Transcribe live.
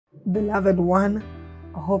Beloved one,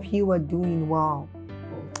 I hope you are doing well.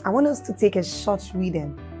 I want us to take a short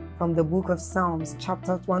reading from the book of Psalms,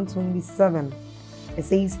 chapter 127. It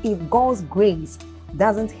says, if God's grace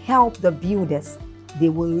doesn't help the builders, they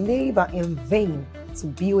will labor in vain to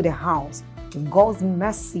build a house. If God's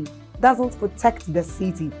mercy doesn't protect the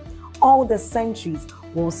city, all the centuries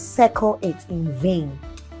will circle it in vain.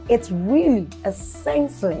 It's really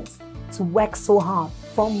senseless to work so hard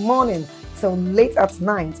from morning till late at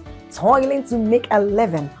night, toiling to make a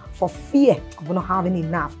living for fear of not having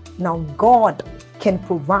enough. Now God can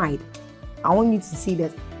provide. I want you to see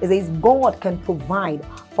this. It says God can provide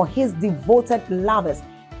for his devoted lovers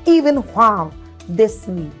even while they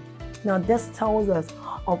sleep. Now this tells us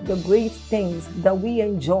of the great things that we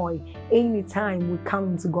enjoy anytime we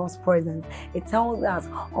come into God's presence. It tells us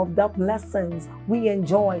of the blessings we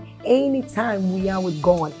enjoy anytime we are with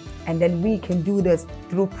God. And then we can do this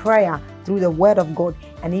through prayer, through the word of God,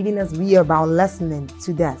 and even as we are about listening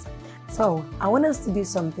to that. So I want us to do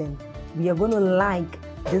something. We are going to like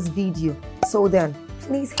this video. So then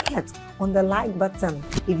please hit on the like button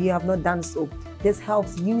if you have not done so. This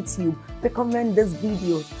helps YouTube recommend these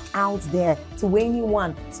videos out there to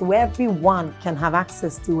anyone, so everyone can have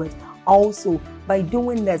access to it. Also, by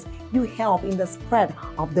doing this, you help in the spread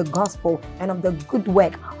of the gospel and of the good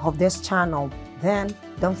work of this channel. Then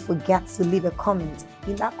don't forget to leave a comment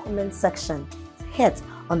in that comment section. Hit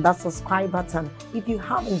on that subscribe button if you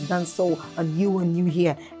haven't done so and you are new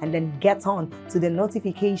here, and then get on to the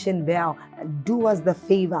notification bell and do us the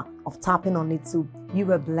favor of tapping on it too.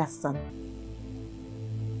 You are blessed.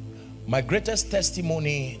 My greatest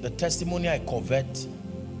testimony, the testimony I covet,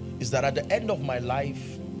 is that at the end of my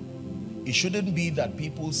life, it shouldn't be that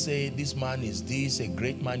people say this man is this, a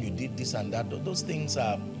great man, you did this and that. Those things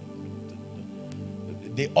are,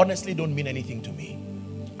 they honestly don't mean anything to me.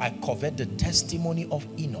 I covet the testimony of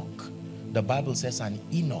Enoch. The Bible says, and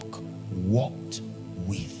Enoch walked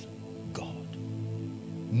with God,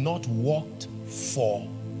 not walked for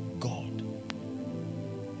God.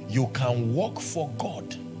 You can walk for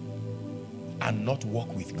God and not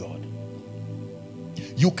walk with God.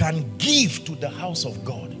 You can give to the house of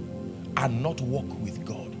God and not walk with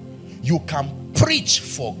God. You can preach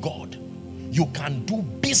for God. You can do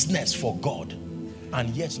business for God and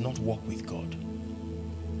yet not walk with God.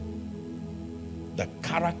 The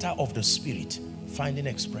character of the Spirit finding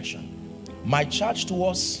expression. My charge to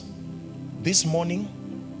us this morning,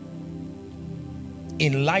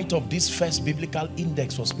 in light of this first biblical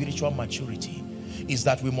index for spiritual maturity, is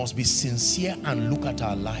that we must be sincere and look at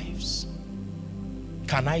our lives.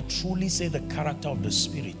 Can I truly say the character of the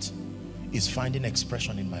Spirit is finding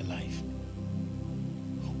expression in my life?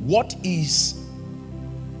 What is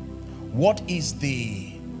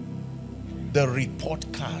the report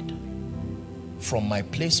card from my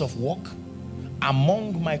place of work,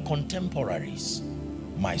 among my contemporaries,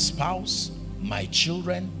 my spouse, my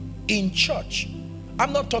children, in church?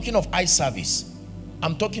 I'm not talking of eye service.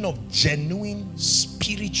 I'm talking of genuine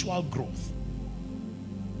spiritual growth.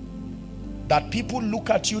 That people look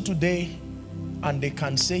at you today and they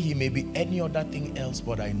can say he may be any other thing else,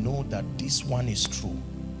 but I know that this one is true.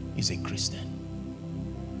 He's a Christian.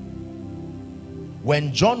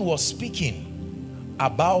 When John was speaking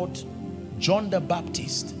about John the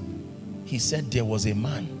Baptist, he said there was a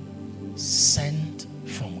man sent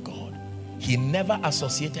from God. He never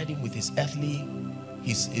associated him with his earthly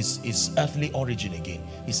origin again.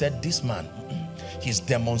 He said this man, he's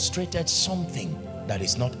demonstrated something that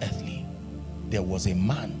is not earthly. There was a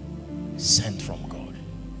man sent from God.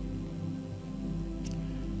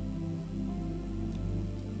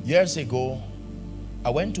 Years ago, I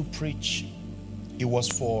went to preach. It was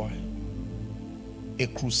for a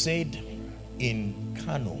crusade in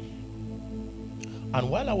Kano. And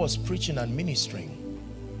while I was preaching and ministering,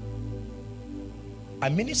 I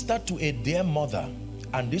ministered to a dear mother,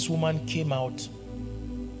 and this woman came out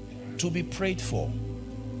to be prayed for.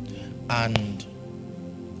 And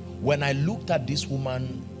when I looked at this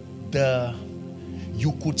woman,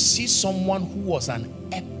 you could see someone who was an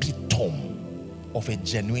epitome of a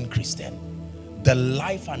genuine Christian. The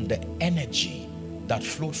life and the energy that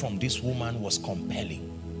flowed from this woman was compelling.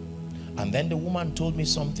 And then the woman told me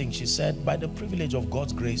something. She said, by the privilege of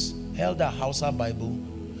God's grace, held a Hausa Bible,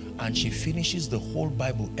 and she finishes the whole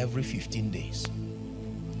Bible every 15 days.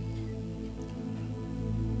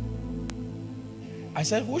 I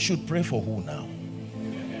said, who should pray for who now?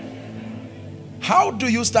 How do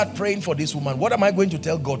you start praying for this woman? What am I going to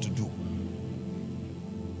tell God to do?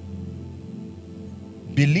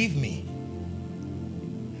 Believe me,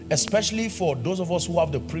 especially for those of us who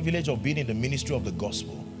have the privilege of being in the ministry of the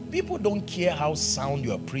gospel, People don't care how sound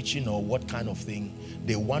you are preaching or what kind of thing.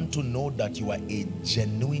 They want to know that you are a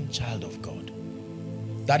genuine child of God.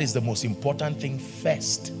 That is the most important thing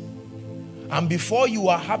first. And before you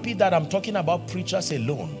are happy that I'm talking about preachers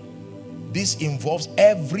alone, this involves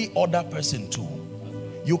every other person too.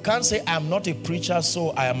 You can't say I'm not a preacher, so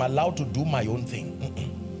I am allowed to do my own thing.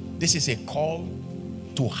 This is a call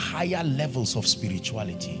to higher levels of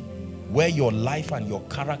spirituality, where your life and your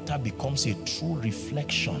character becomes a true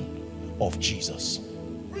reflection of Jesus.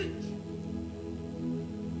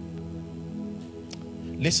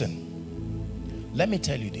 Listen, let me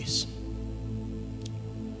tell you this.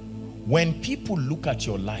 When people look at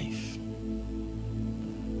your life,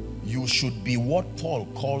 you should be what Paul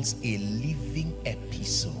calls a living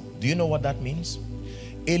epistle. Do you know what that means?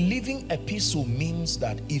 A living epistle means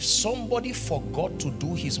that if somebody forgot to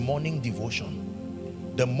do his morning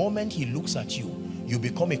devotion, the moment he looks at you, you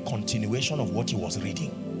become a continuation of what he was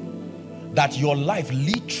reading. That your life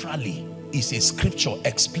literally is a scripture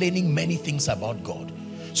explaining many things about God.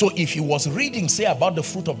 So if he was reading, say, about the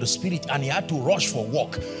fruit of the Spirit, and he had to rush for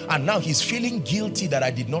work, and now he's feeling guilty that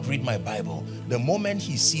I did not read my Bible, the moment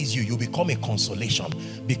he sees you, you become a consolation,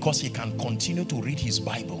 because he can continue to read his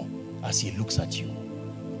Bible as he looks at you.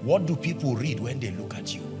 What do people read when they look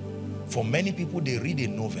at you? For many people, they read a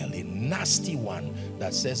novel, a nasty one,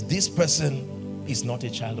 that says this person is not a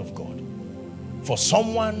child of God. For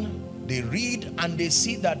someone, they read and they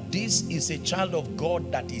see that this is a child of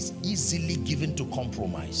God that is easily given to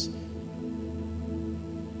compromise.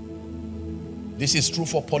 This is true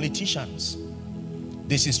for politicians.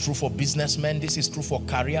 This is true for businessmen. This is true for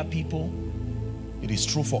career people. It is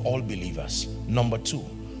true for all believers. Number two,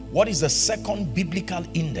 what is the second biblical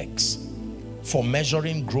index for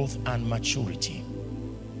measuring growth and maturity?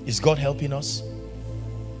 Is God helping us?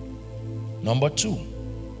 Number two,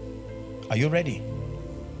 are you ready?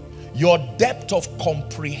 Your depth of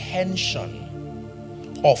comprehension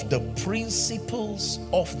of the principles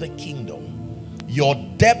of the kingdom. Your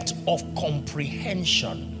depth of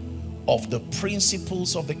comprehension of the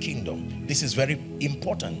principles of the kingdom. This is very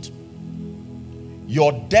important.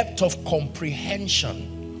 Your depth of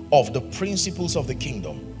comprehension of the principles of the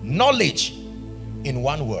kingdom. Knowledge, in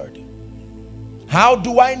one word. How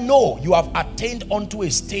do I know you have attained unto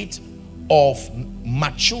a state of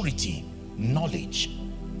maturity? Knowledge.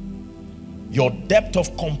 Your depth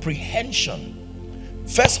of comprehension.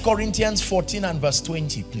 1 Corinthians 14 and verse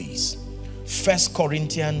 20, please. 1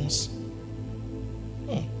 Corinthians.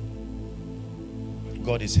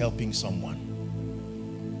 God is helping someone.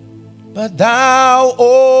 But thou,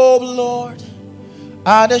 O Lord,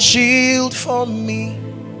 art a shield for me,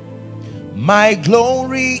 my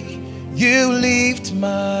glory, you lift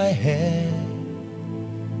my head.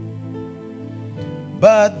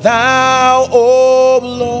 But thou, O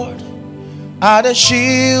Lord, art a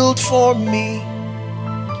shield for me,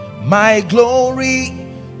 my glory,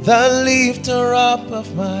 the lifter up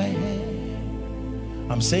of my head.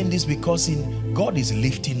 I'm saying this because God is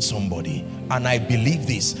lifting somebody, and I believe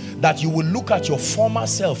this, that you will look at your former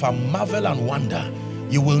self and marvel and wonder.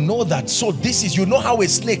 You will know that, so this is, you know how a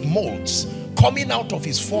snake molts, coming out of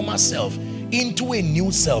his former self into a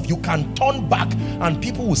new self. You can turn back and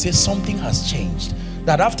people will say something has changed.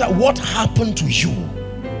 That after what happened to you,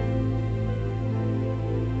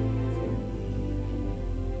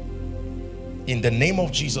 in the name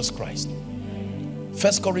of Jesus Christ.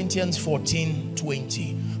 1 Corinthians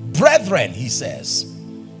 14:20. Brethren, he says,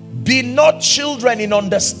 be not children in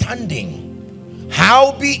understanding,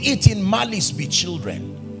 howbeit in malice be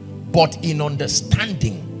children, but in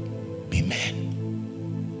understanding be men.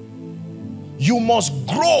 You must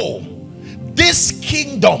grow. This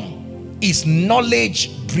kingdom is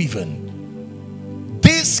knowledge driven.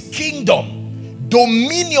 This kingdom,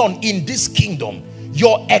 dominion in this kingdom,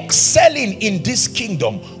 you're excelling in this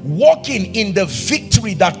kingdom, walking in the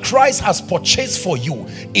victory that Christ has purchased for you,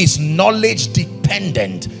 is knowledge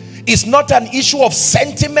dependent. It's not an issue of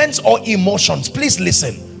sentiments or emotions. Please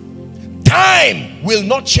listen. Time will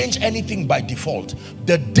not change anything by default.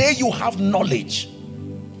 The day you have knowledge,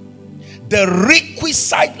 the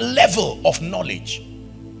requisite level of knowledge.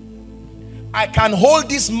 I can hold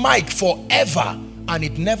this mic forever and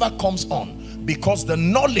it never comes on, because the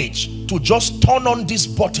knowledge to just turn on this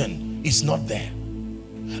button is not there.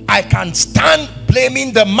 I can stand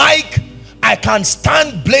blaming the mic, I can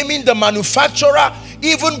stand blaming the manufacturer,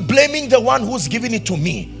 even blaming the one who's giving it to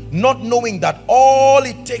me, not knowing that all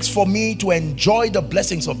it takes for me to enjoy the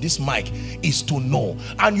blessings of this mic is to know.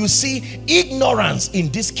 And you see, ignorance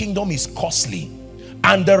in this kingdom is costly,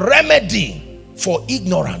 and the remedy for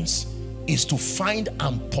ignorance is to find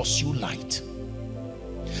and pursue light.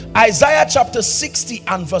 Isaiah chapter 60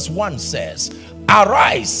 and verse 1 says,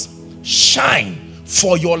 arise, shine,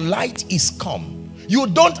 for your light is come. You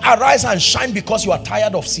don't arise and shine because you are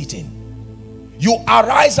tired of sitting. You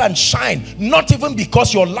arise and shine not even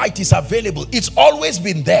because your light is available. It's always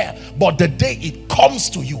been there, but the day it comes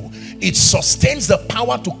to you, it sustains the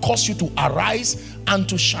power to cause you to arise and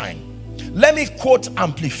to shine. Let me quote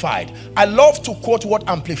Amplified. I love to quote what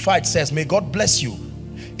Amplified says. May God bless you.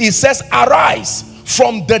 It says, arise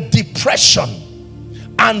from the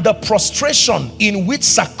depression and the prostration in which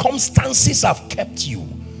circumstances have kept you.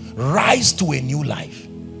 Rise to a new life.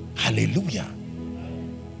 Hallelujah.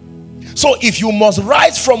 So if you must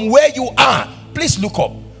rise from where you are, please look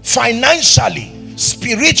up. Financially,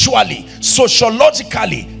 spiritually,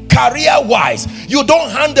 sociologically, career-wise, you don't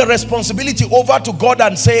hand the responsibility over to God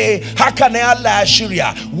and say, how can I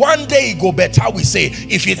Sharia? One day it go better, we say.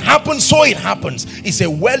 If it happens, so it happens. It's a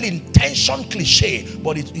well-intentioned cliche,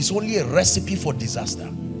 but it is only a recipe for disaster.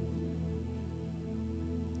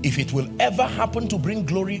 If it will ever happen to bring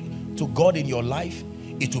glory to God in your life,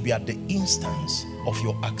 it will be at the instance of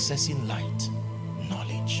your accessing light,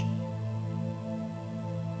 knowledge.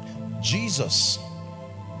 Jesus,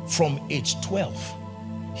 from age 12,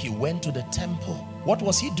 he went to the temple. What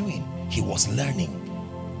was he doing? He was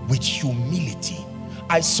learning with humility.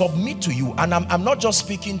 I submit to you, and I'm not just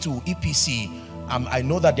speaking to EPC. I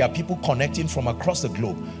know that there are people connecting from across the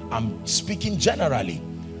globe. I'm speaking generally.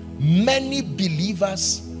 Many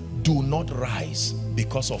believers do not rise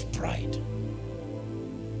because of pride.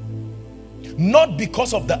 Not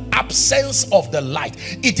because of the absence of the light.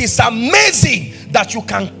 It is amazing that you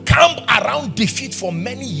can camp around defeat for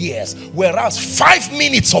many years, whereas 5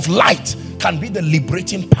 minutes of light can be the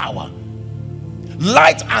liberating power.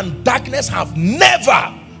 Light and darkness have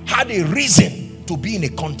never had a reason to be in a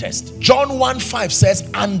contest. John 1:5 says,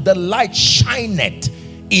 and the light shineth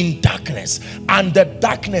in darkness, and the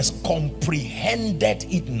darkness comprehended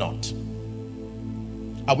it not.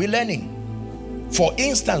 Are we learning? For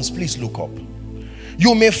instance, please look up.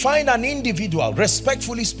 You may find an individual,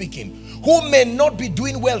 respectfully speaking, who may not be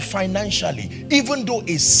doing well financially, even though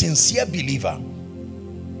a sincere believer.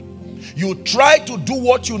 You try to do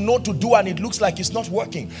what you know to do and it looks like it's not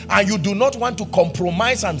working, and you do not want to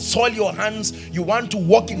compromise and soil your hands. You want to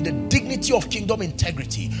walk in the dignity of kingdom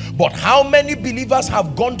integrity. But how many believers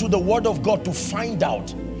have gone to the word of God to find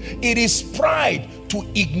out? It is pride to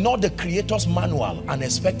ignore the Creator's manual and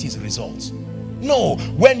expect his results. No,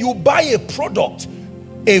 when you buy a product,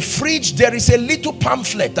 a fridge, there is a little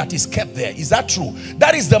pamphlet that is kept there. Is that true?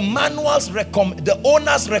 That is the manual's the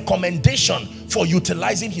owner's recommendation for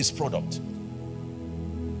utilizing his product.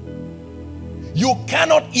 You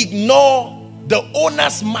cannot ignore the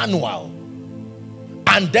owner's manual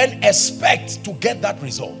and then expect to get that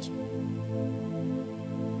result.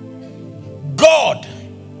 God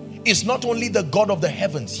is not only the God of the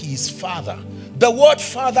heavens, he is Father. The word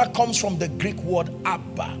Father comes from the Greek word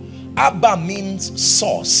Abba. Abba means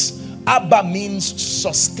source. Abba means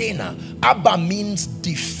sustainer. Abba means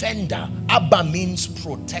defender. Abba means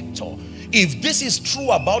protector. If this is true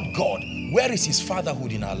about God, where is his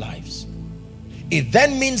fatherhood in our lives? It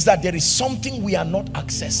then means that there is something we are not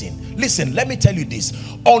accessing. Listen, let me tell you this.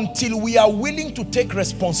 Until we are willing to take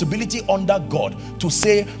responsibility under God to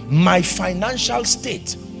say, my financial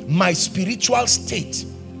state, my spiritual state,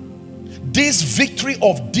 this victory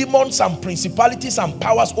of demons and principalities and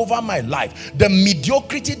powers over my life, the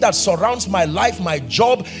mediocrity that surrounds my life, my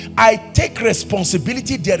job, I take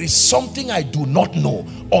responsibility. There is something I do not know.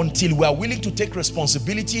 Until we are willing to take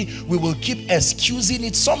responsibility, we will keep excusing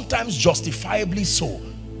it, sometimes justifiably so,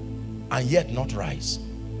 and yet not rise.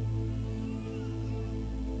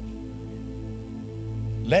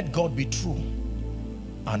 Let God be true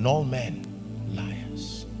and all men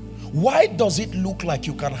liars. Why does it look like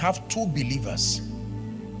you can have two believers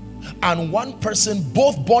and one person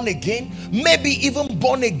both born again, maybe even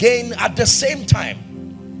born again at the same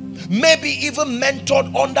time, maybe even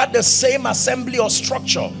mentored under the same assembly or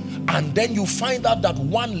structure, and then you find out that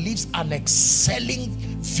one lives an excelling,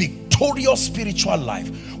 victorious spiritual life,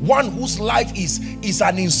 one whose life is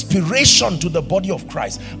an inspiration to the body of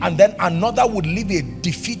Christ, and then another would live a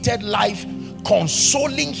defeated life,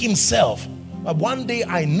 consoling himself. But one day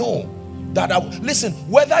I know that, listen,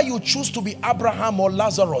 whether you choose to be Abraham or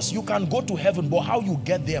Lazarus, you can go to heaven, but how you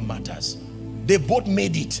get there matters. They both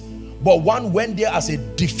made it, but one went there as a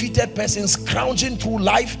defeated person, scrounging through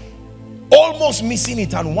life, almost missing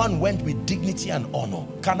it, and one went with dignity and honor.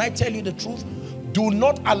 Can I tell you the truth? Do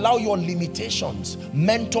not allow your limitations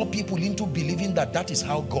mentor people into believing that that is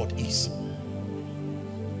how God is.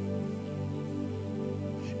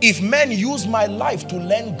 If men use my life to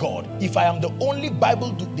learn God, if I am the only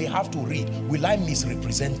Bible they have to read, will I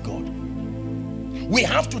misrepresent God? We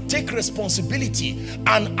have to take responsibility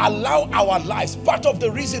and allow our lives. Part of the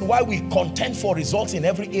reason why we contend for results in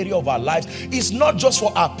every area of our lives is not just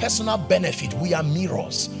for our personal benefit. We are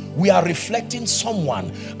mirrors. We are reflecting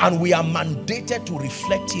someone, and we are mandated to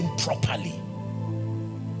reflect him properly.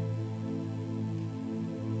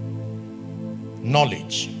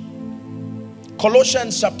 Knowledge.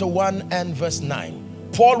 Colossians chapter 1 and verse 9.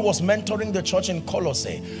 Paul was mentoring the church in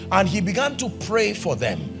Colossae, and he began to pray for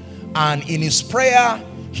them. And in his prayer,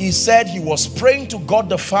 he said he was praying to God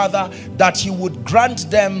the Father that he would grant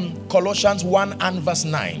them, Colossians 1 and verse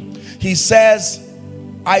 9. He says,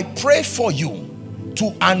 I pray for you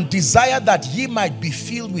to and desire that ye might be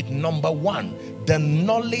filled with, number one, the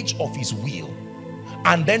knowledge of his will,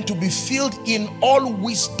 and then to be filled in all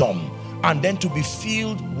wisdom, and then to be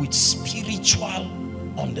filled with spiritual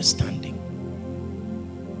understanding.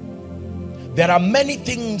 There are many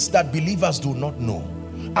things that believers do not know,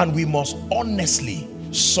 and we must honestly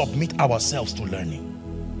submit ourselves to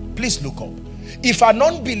learning. Please look up. If a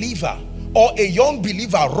non-believer or a young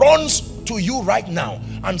believer runs to you right now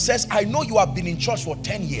and says, I know you have been in church for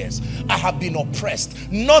 10 years. I have been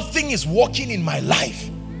oppressed. Nothing is working in my life.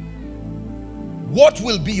 What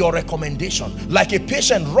will be your recommendation? Like a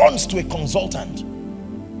patient runs to a consultant.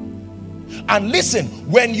 And listen,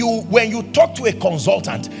 when you talk to a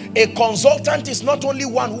consultant is not only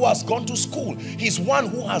one who has gone to school. He's one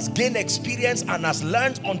who has gained experience and has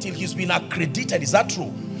learned until he's been accredited. Is that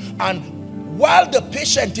true? And while the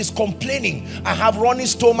patient is complaining, I have running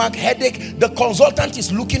stomach, headache, the consultant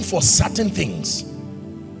is looking for certain things.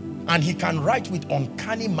 And he can write with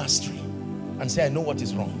uncanny mastery and say, I know what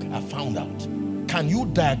is wrong. I found out. Can you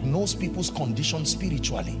diagnose people's condition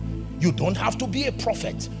spiritually? You don't have to be a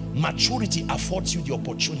prophet. Maturity affords you the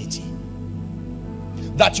opportunity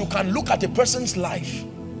that you can look at a person's life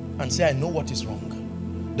and say, I know what is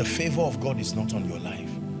wrong. The favor of God is not on your life.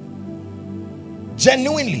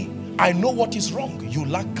 Genuinely, I know what is wrong. You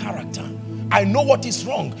lack character. I know what is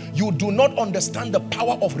wrong. You do not understand the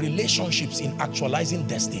power of relationships in actualizing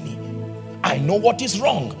destiny. I know what is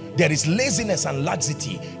wrong. There is laziness and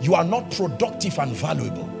laxity. You are not productive and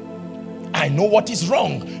valuable. I know what is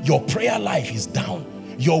wrong. Your prayer life is down.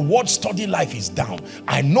 Your word study life is down.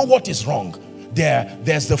 I know what is wrong.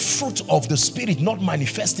 There's the fruit of the Spirit not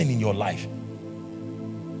manifesting in your life.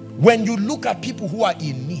 When you look at people who are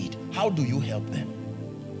in need, how do you help them?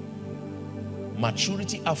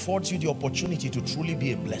 Maturity affords you the opportunity to truly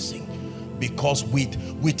be a blessing, because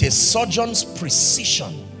with a surgeon's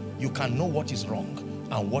precision, you can know what is wrong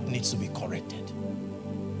and what needs to be corrected.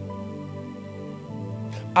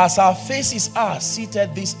 As our faces are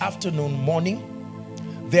seated this afternoon, morning,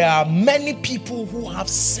 there are many people who have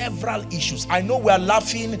several issues. I know we are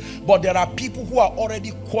laughing, but there are people who are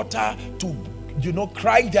already quarter to,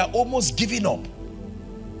 crying. They are almost giving up.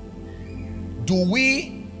 Do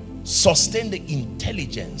we sustain the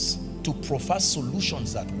intelligence to profess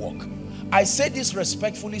solutions that work? I say this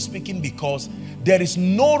respectfully speaking because there is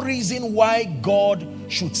no reason why God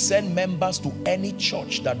should send members to any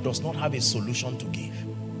church that does not have a solution to give.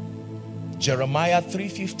 Jeremiah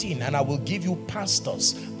 3:15, and I will give you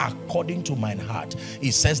pastors according to mine heart.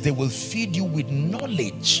 It says they will feed you with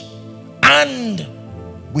knowledge and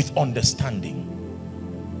with understanding.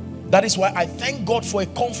 That is why I thank God for a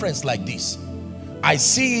conference like this. I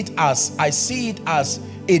see it as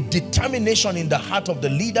a determination in the heart of the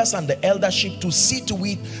leaders and the eldership to see to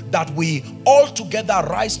it that we all together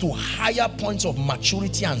rise to higher points of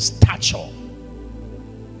maturity and stature.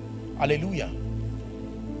 Hallelujah.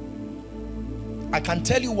 I can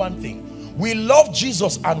tell you one thing. We love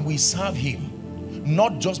Jesus and we serve him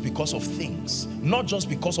not just because of things, not just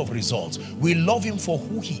because of results. We love him for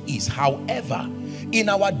who he is. However, in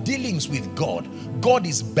our dealings with God, God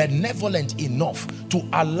is benevolent enough to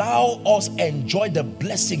allow us enjoy the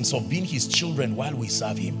blessings of being his children while we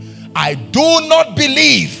serve him. I do not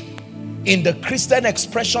believe in the Christian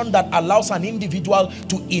expression that allows an individual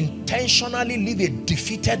to intentionally live a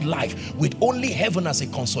defeated life with only heaven as a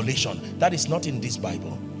consolation. That is not in this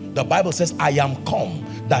Bible. The Bible says, I am come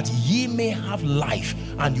that ye may have life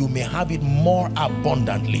and you may have it more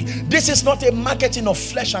abundantly. This is not a marketing of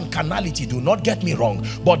flesh and carnality, do not get me wrong,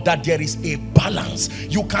 but that there is a balance.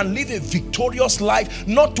 You can live a victorious life,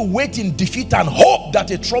 not to wait in defeat and hope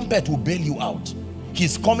that a trumpet will bail you out.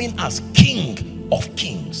 He's coming as King of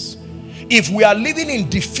Kings. If we are living in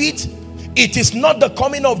defeat, it is not the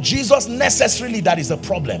coming of Jesus necessarily that is the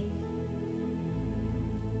problem.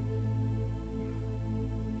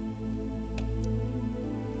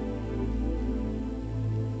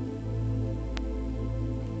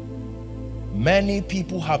 Many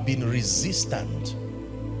people have been resistant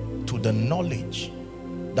to the knowledge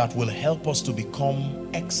that will help us to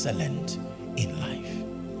become excellent in life.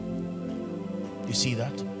 You see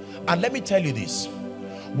that? And let me tell you this.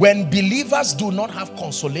 When believers do not have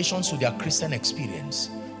consolations to their Christian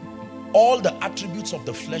experience, all the attributes of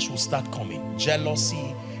the flesh will start coming.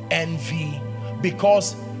 Jealousy, envy.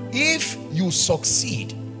 Because if you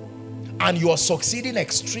succeed and you are succeeding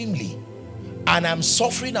extremely, and I'm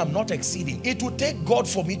suffering, I'm not exceeding, it will take God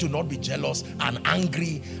for me to not be jealous and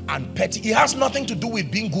angry and petty. It has nothing to do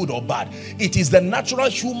with being good or bad. It is the natural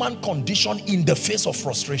human condition in the face of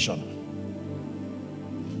frustration.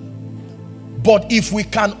 But if we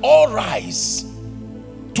can all rise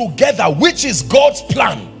together, which is God's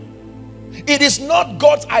plan, it is not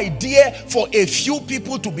God's idea for a few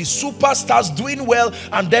people to be superstars doing well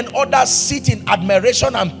and then others sit in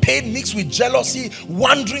admiration and pain mixed with jealousy,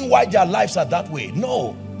 wondering why their lives are that way.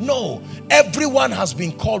 No, no. Everyone has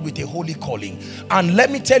been called with a holy calling. And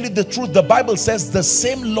let me tell you the truth. The Bible says the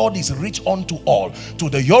same Lord is rich unto all. To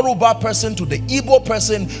the Yoruba person, to the Igbo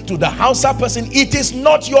person, to the Hausa person. It is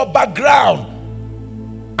not your background.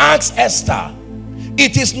 Ask Esther.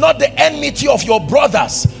 It is not the enmity of your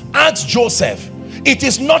brothers. Ask Joseph. It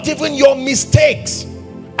is not even your mistakes.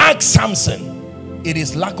 Ask Samson. It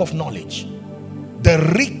is lack of knowledge.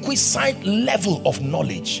 The requisite level of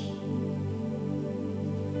knowledge.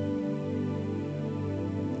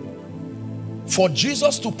 For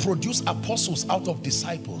Jesus to produce apostles out of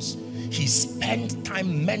disciples, he spent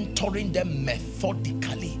time mentoring them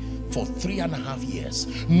methodically for 3.5 years.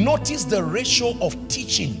 Notice the ratio of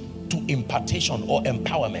teaching to impartation or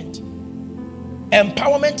empowerment.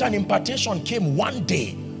 Empowerment and impartation came one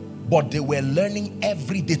day, but they were learning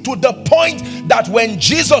every day, to the point that when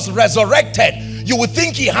Jesus resurrected, you would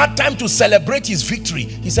think he had time to celebrate his victory.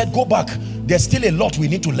 He said, go back, there's still a lot we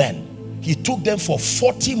need to learn. He took them for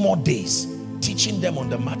 40 more days, teaching them on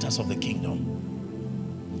the matters of the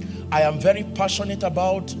kingdom. I am very passionate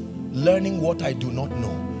about learning what I do not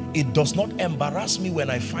know. It does not embarrass me when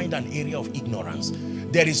I find an area of ignorance.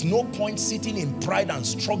 There is no point sitting in pride and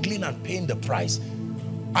struggling and paying the price.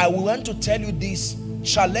 I want to tell you this: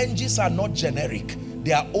 challenges are not generic.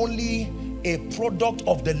 They are only a product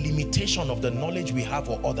of the limitation of the knowledge we have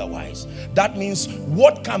or otherwise. That means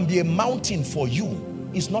what can be a mountain for you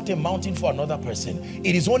is not a mountain for another person.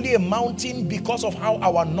 It is only a mountain because of how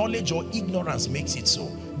our knowledge or ignorance makes it so.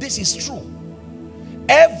 This is true.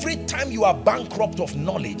 Every time you are bankrupt of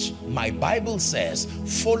knowledge, my Bible says,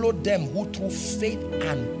 follow them who through faith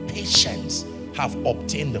and patience have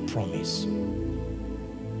obtained the promise.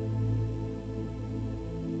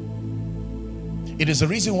 It is the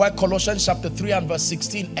reason why Colossians chapter 3 and verse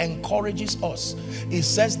 16 encourages us. It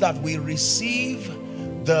says that we receive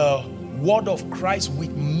the word of Christ with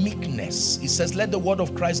meekness. It says, let the word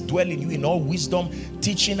of Christ dwell in you in all wisdom,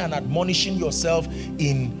 teaching and admonishing yourself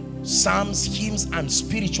in psalms, hymns and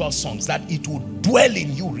spiritual songs, that it will dwell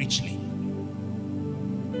in you richly.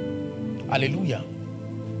 Hallelujah.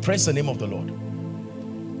 Praise the name of the Lord.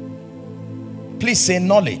 Please say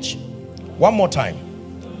knowledge. One more time.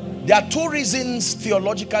 There are two reasons,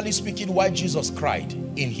 theologically speaking, why Jesus cried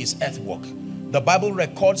in his earth walk. The Bible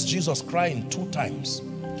records Jesus crying 2 times.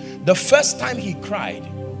 The first time he cried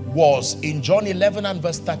was in John 11 and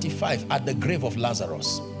verse 35 at the grave of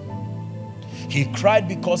Lazarus. He cried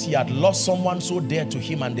because he had lost someone so dear to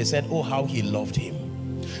him, and they said, oh, how he loved him.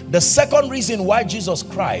 The second reason why Jesus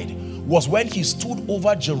cried was when he stood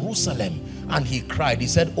over Jerusalem and he cried. He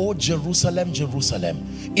said, oh, Jerusalem, Jerusalem,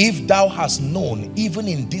 if thou hast known, even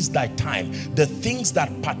in this thy time, the things that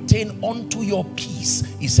pertain unto your peace,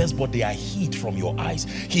 he says, but they are hid from your eyes.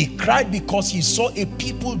 He cried because he saw a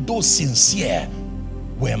people, though sincere,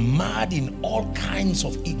 were mad in all kinds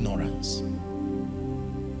of ignorance.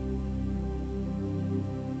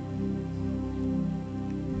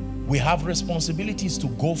 We have responsibilities to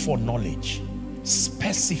go for knowledge,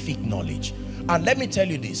 specific knowledge. And let me tell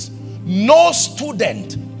you this, no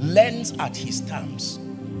student learns at his terms.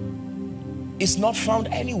 It's not found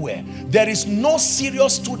anywhere. There is no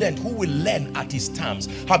serious student who will learn at his terms.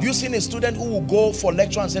 Have you seen a student who will go for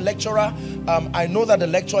lecture and say, lecturer, I know that the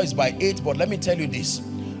lecture is by 8, but let me tell you this.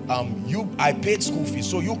 I paid school fees,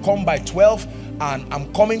 so you come by 12 and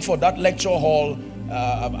I'm coming for that lecture hall.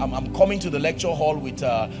 I'm coming to the lecture hall with,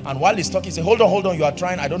 and while he's talking, say, hold on, you are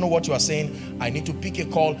trying, I don't know what you are saying, I need to pick a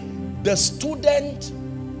call. The student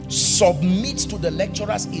submits to the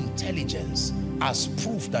lecturer's intelligence as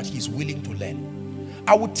proof that he's willing to learn.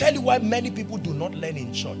 I will tell you why many people do not learn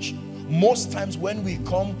in church. Most times when we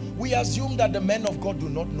come, we assume that the men of God do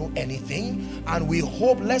not know anything, and we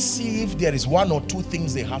hope, let's see if there is 1 or 2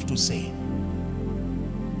 things they have to say.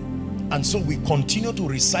 And so we continue to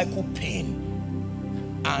recycle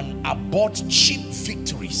pain and abort cheap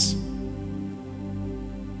victories.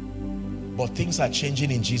 But things are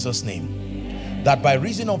changing in Jesus' name. That by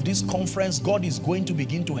reason of this conference, God is going to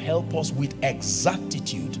begin to help us with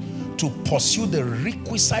exactitude to pursue the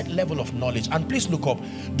requisite level of knowledge. And please look up.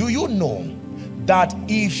 Do you know that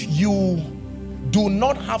if you do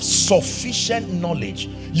not have sufficient knowledge,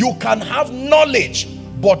 you can have knowledge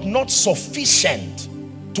but not sufficient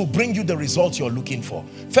to bring you the results you're looking for?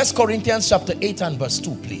 1 Corinthians chapter 8 and verse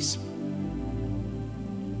 2, please.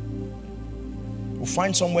 We'll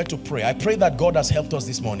find somewhere to pray. I pray that God has helped us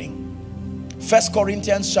this morning. 1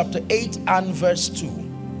 Corinthians chapter 8 and verse 2.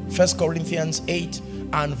 1 Corinthians 8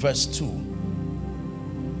 and verse 2.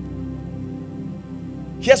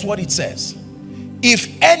 Here's what it says.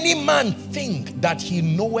 If any man think that he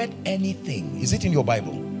knoweth anything, is it in your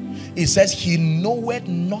Bible? It says he knoweth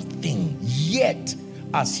nothing yet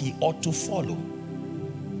as he ought to follow.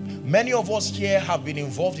 Many of us here have been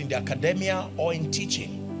involved in the academia or in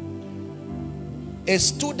teaching. A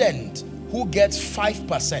student who gets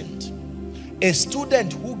 5%, a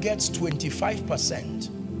student who gets 25%,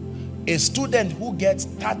 a student who gets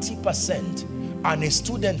 30%, and a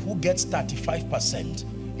student who gets 35%.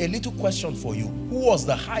 A little question for you. Who was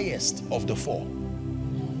the highest of the four?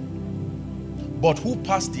 But who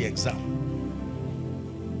passed the exam?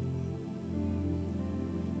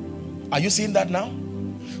 Are you seeing that now?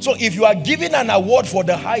 So if you are given an award for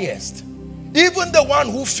the highest, even the one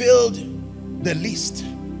who failed the least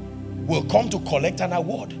will come to collect an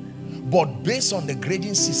award. But based on the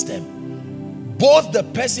grading system, both the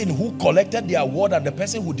person who collected the award and the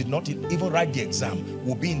person who did not even write the exam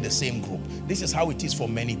will be in the same group. This is how it is for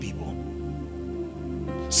many people.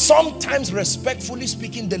 Sometimes, respectfully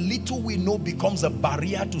speaking, the little we know becomes a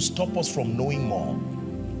barrier to stop us from knowing more.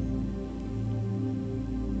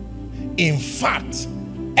 In fact,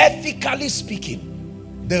 ethically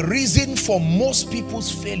speaking, the reason for most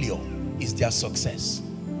people's failure is their success.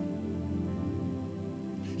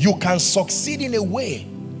 You can succeed in a way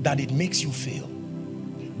that it makes you fail.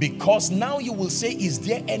 Because now you will say, is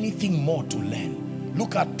there anything more to learn?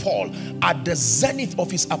 Look at Paul. At the zenith of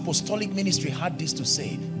his apostolic ministry, had this to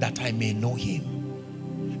say, that I may know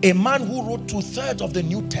him. A man who wrote 2/3 of the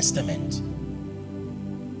New Testament.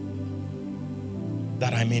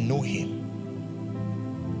 That I may know him.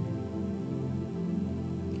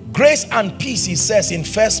 Grace and peace, he says in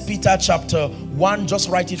 1 Peter chapter 1, just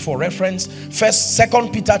write it for reference.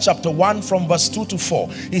 2 Peter chapter 1 from verse 2 to 4.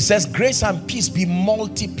 He says, grace and peace be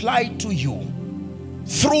multiplied to you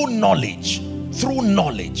through knowledge. Through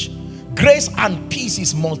knowledge. Grace and peace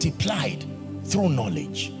is multiplied through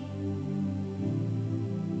knowledge.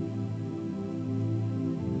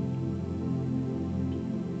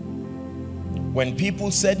 When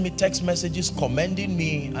people send me text messages commending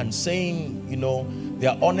me and saying, you know,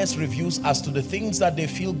 their honest reviews as to the things that they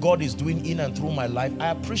feel God is doing in and through my life,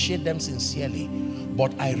 I appreciate them sincerely,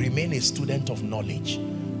 but I remain a student of knowledge.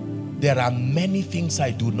 There are many things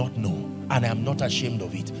I do not know, and I am not ashamed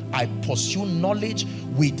of it. I pursue knowledge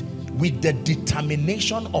with the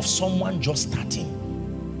determination of someone just starting.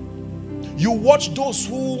 You watch those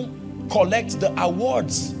who collect the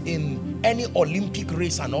awards in any Olympic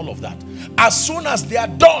race and all of that. As soon as they are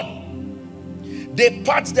done, they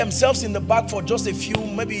pat themselves in the back for just a few,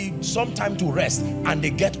 maybe some time to rest, and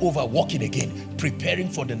they get over walking again, preparing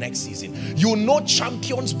for the next season. You know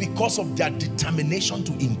champions because of their determination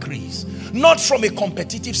to increase, not from a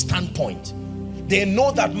competitive standpoint. They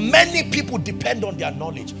know that many people depend on their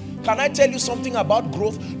knowledge. Can I tell you something about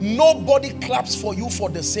growth? Nobody claps for you for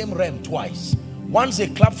the same realm twice. Once they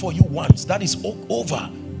clap for you once, that is over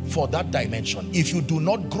for that dimension. If you do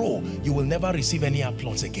not grow, you will never receive any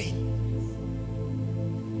applause again.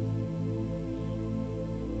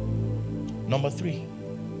 Number 3,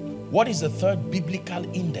 what is the third biblical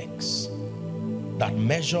index that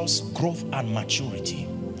measures growth and maturity?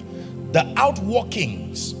 The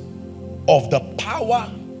outworkings of the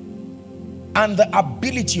power and the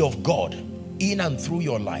ability of God in and through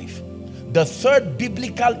your life. The third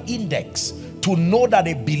biblical index to know that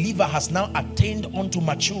a believer has now attained unto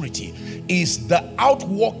maturity is the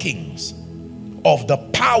outworkings of the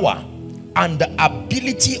power and the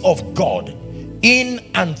ability of God in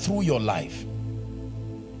and through your life.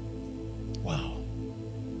 Wow.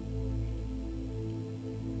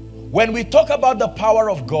 When we talk about the power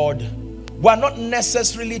of God, we're not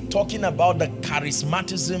necessarily talking about the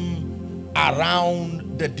charismatism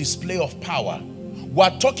around the display of power.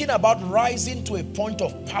 We're talking about rising to a point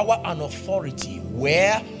of power and authority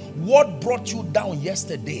where what brought you down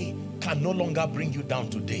yesterday can no longer bring you down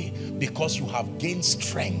today because you have gained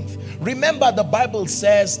strength. Remember, the Bible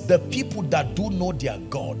says the people that do know their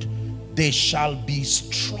God, they shall be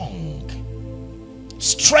strong.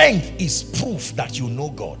 Strength is proof that you know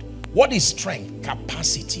God. What is strength?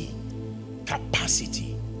 Capacity.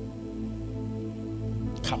 Capacity.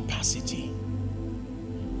 Capacity.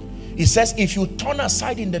 It says if you turn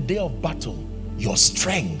aside in the day of battle, your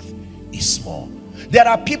strength is small. There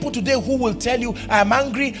are people today who will tell you, I'm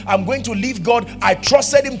angry, I'm going to leave God, I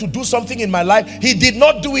trusted him to do something in my life, he did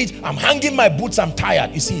not do it, I'm hanging my boots, I'm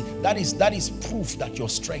tired. You see, that is proof that your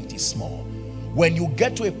strength is small. When you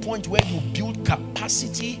get to a point where you build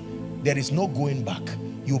capacity, there is no going back.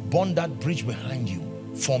 You burn that bridge behind you.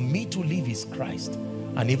 For me to live is Christ,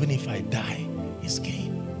 and even if I die, is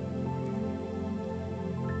gain.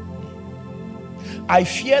 I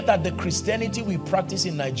fear that the Christianity we practice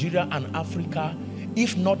in Nigeria and Africa,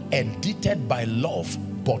 if not edited by love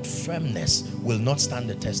but firmness, will not stand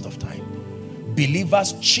the test of time.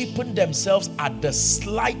 Believers cheapen themselves at the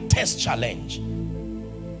slightest challenge.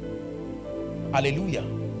 Hallelujah.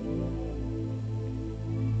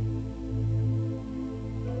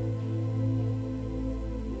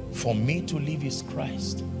 For me to live is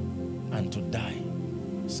Christ, and to die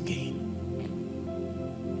is gain.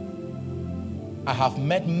 I have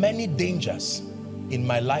met many dangers in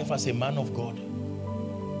my life as a man of God.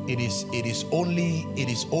 It is only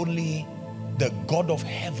the God of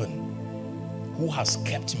heaven who has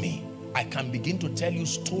kept me. I can begin to tell you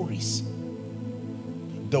stories.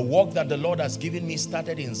 The work that the Lord has given me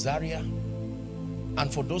started in Zaria.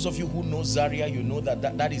 And for those of you who know Zaria, you know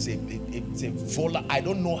that is a volatile. I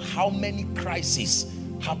don't know how many crises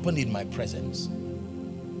happened in my presence.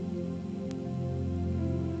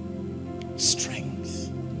 Strength.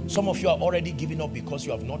 Some of you are already giving up because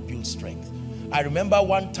you have not built strength. I remember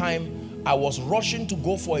one time I was rushing to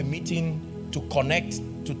go for a meeting, to connect,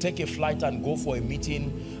 to take a flight and go for a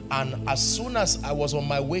meeting, and as soon as I was on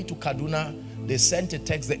my way to Kaduna, they sent a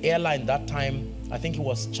text, the airline that time, I think it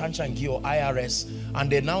was Chanchangi or IRS, and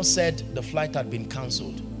they now said the flight had been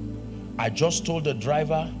cancelled. I just told the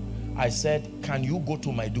driver, I said, can you go to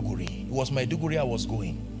Maiduguri? It was Maiduguri I was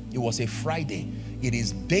going. It was a Friday. It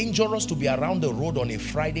is dangerous to be around the road on a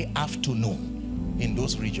Friday afternoon in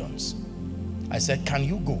those regions. I said, can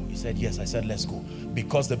you go? He said, yes. I said, let's go.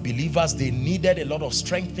 Because the believers, they needed a lot of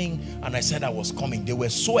strengthening, and I said I was coming. They were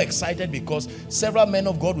so excited because several men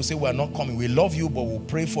of God will say, we're not coming. We love you, but we'll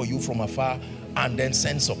pray for you from afar and then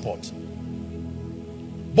send support.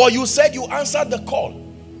 But you said you answered the call.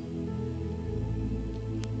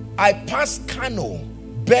 I passed Kano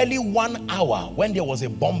barely 1 hour when there was a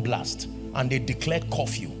bomb blast and they declared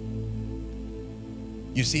curfew.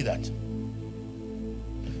 You see that?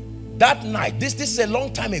 That night, this is a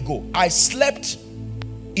long time ago, I slept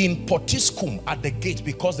in Potiskum at the gate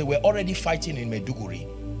because they were already fighting in Maiduguri.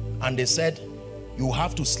 And they said, you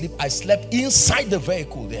have to sleep. I slept inside the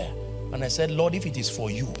vehicle there. And I said, Lord, if it is for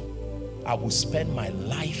you, I will spend my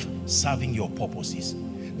life serving your purposes.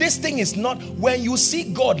 This thing is not, when you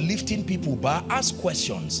see God lifting people, but ask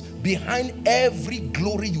questions. Behind every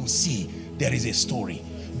glory you see, there is a story.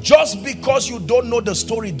 Just because you don't know the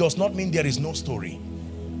story does not mean there is no story.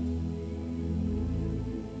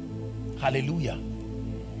 Hallelujah.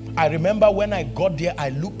 I remember when I got there, I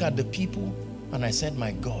looked at the people and I said,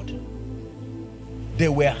 my God. They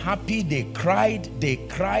were happy, they cried, they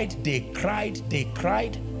cried, they cried, they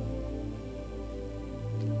cried.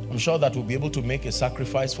 I'm sure that we'll be able to make a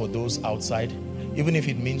sacrifice for those outside, even if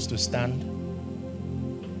it means to stand.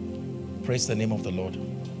 Praise the name of the Lord.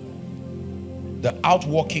 The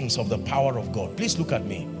outworkings of the power of God. Please look at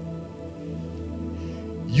me.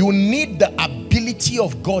 You need the ability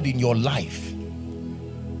of God in your life.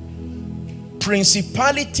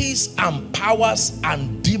 Principalities and powers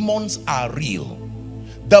and demons are real.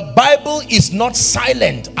 The Bible is not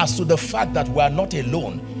silent as to the fact that we are not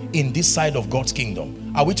alone in this side of God's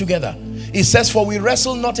kingdom. Are we together? It says, for we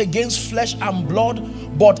wrestle not against flesh and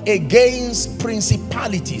blood, but against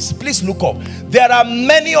principalities. Please look up. There are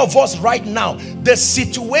many of us right now, the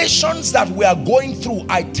situations that we are going through,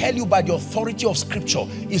 I tell you by the authority of scripture,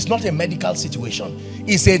 is not a medical situation.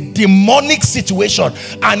 It's a demonic situation.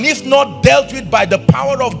 And if not dealt with by the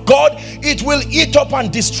power of God, it will eat up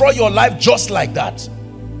and destroy your life just like that.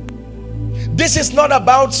 This is not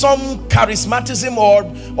about some charismatism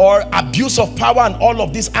or abuse of power and all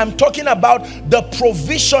of this. I'm talking about the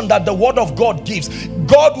provision that the word of God gives.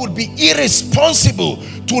 God would be irresponsible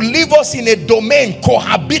to leave us in a domain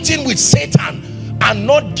cohabiting with Satan and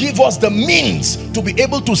not give us the means to be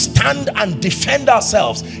able to stand and defend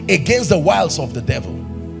ourselves against the wiles of the devil.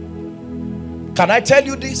 Can I tell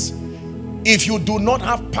you this? If you do not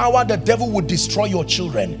have power, the devil will destroy your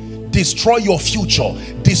children, destroy your future,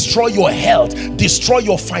 destroy your health, destroy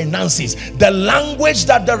your finances. The language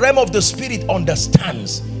that the realm of the spirit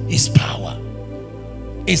understands is power.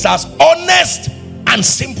 It's as honest and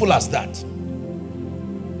simple as that.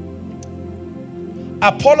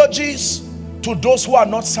 Apologies to those who are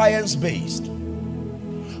not science-based.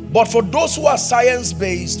 But for those who are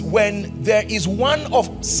science-based, when there is one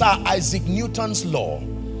of Sir Isaac Newton's law,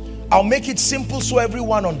 I'll make it simple so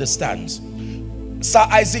everyone understands. Sir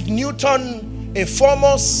Isaac Newton, a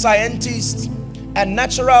former scientist and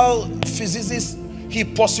natural physicist, he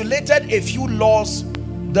postulated a few laws,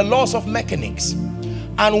 the laws of mechanics.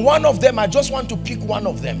 And one of them, I just want to pick one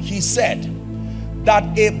of them. He said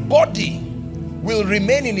that a body will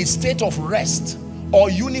remain in a state of rest or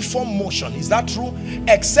uniform motion, is that true?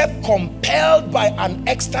 Except compelled by an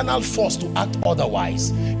external force to act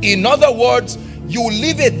otherwise. In other words, you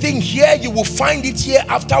leave a thing here, you will find it here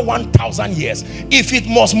after 1,000 years. If it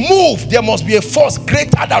must move, there must be a force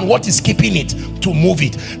greater than what is keeping it to move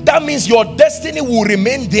it. That means your destiny will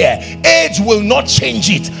remain there. Age will not change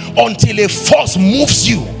it until a force moves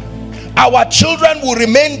you. Our children will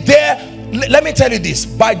remain there. Let me tell you this,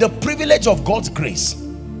 by the privilege of God's grace,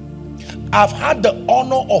 I've had the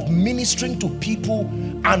honor of ministering to people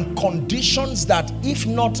and conditions that, if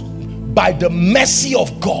not by the mercy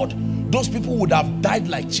of God, those people would have died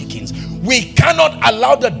like chickens. We cannot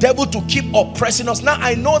allow the devil to keep oppressing us. Now,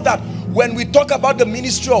 I know that when we talk about the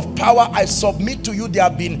ministry of power, I submit to you, there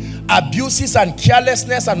have been abuses and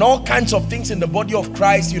carelessness and all kinds of things in the body of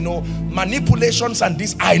Christ, you know, manipulations and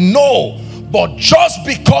this, I know. But just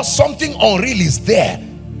because something unreal is there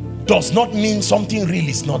does not mean something real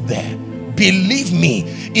is not there. Believe me,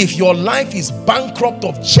 if your life is bankrupt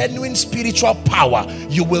of genuine spiritual power,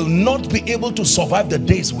 you will not be able to survive the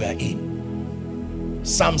days we are in.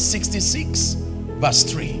 Psalm 66 verse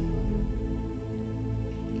 3.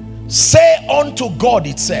 Say unto God,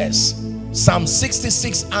 it says, Psalm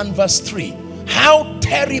 66 and verse 3, how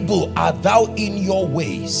terrible art thou in your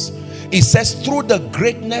ways. It says, through the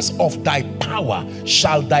greatness of thy power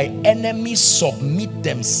shall thy enemies submit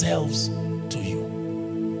themselves to you.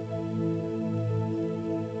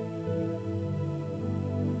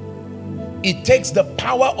 It takes the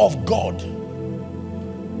power of God.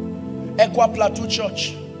 Equa Plateau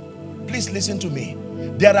Church, please listen to me.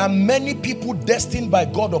 There are many people destined by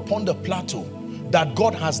God upon the plateau that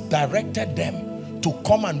God has directed them to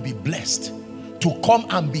come and be blessed, to come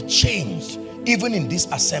and be changed, even in this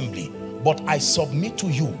assembly. But I submit to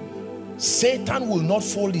you, Satan will not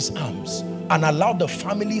fold his arms and allow the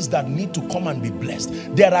families that need to come and be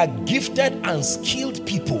blessed. There are gifted and skilled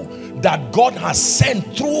people that God has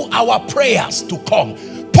sent through our prayers to come.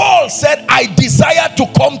 Paul said, I desire to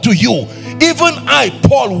come to you. Even I,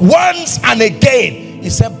 Paul, once and again. He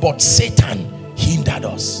said, but Satan hindered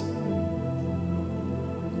us.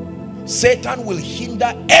 Satan will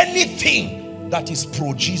hinder anything that is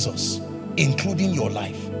pro-Jesus, including your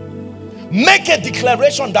life. Make a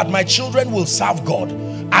declaration that my children will serve God.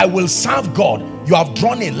 I will serve God. You have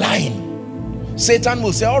drawn a line. Satan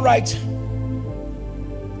will say, all right.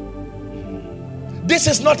 This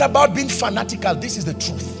is not about being fanatical. This is the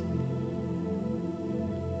truth.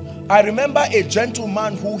 I remember a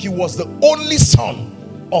gentleman who, he was the only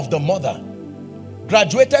son of the mother.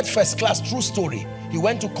 Graduated first class, true story. He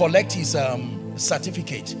went to collect his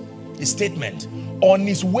certificate, his statement. On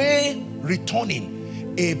his way returning,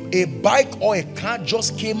 a bike or a car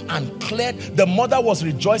just came and cleared. The mother was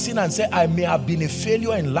rejoicing and said, I may have been a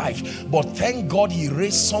failure in life, but thank God he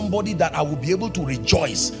raised somebody that I will be able to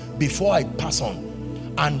rejoice before I pass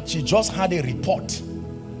on. And she just had a report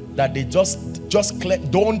that they just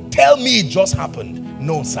cleared. Don't tell me it just happened.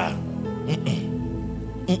 No, sir.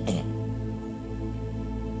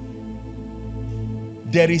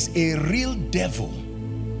 There is a real devil.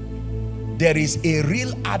 There is a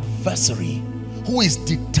real adversary who is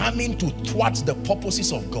determined to thwart the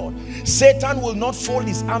purposes of God. Satan will not fold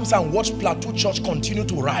his arms and watch Plateau Church continue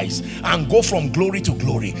to rise and go from glory to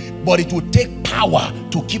glory. But it will take power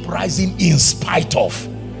to keep rising in spite of.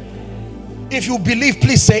 If you believe,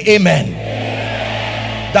 please say amen.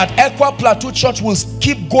 Amen. That Equa Plateau Church will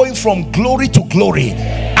keep going from glory to glory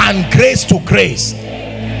and grace to grace.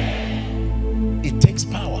 Amen. It takes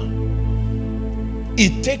power.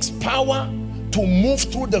 It takes power to move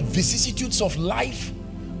through the vicissitudes of life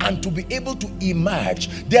and to be able to emerge.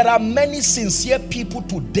 There are many sincere people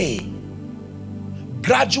today,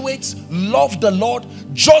 graduates, love the Lord.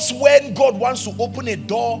 Just when God wants to open a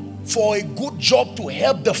door for a good job to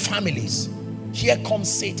help the families, here comes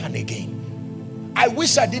Satan again. I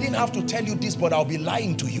wish I didn't have to tell you this, but I'll be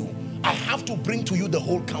lying to you. I have to bring to you the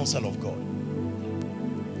whole counsel of God.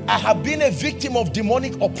 I have been a victim of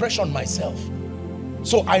demonic oppression myself,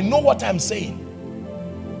 so I know what I'm saying.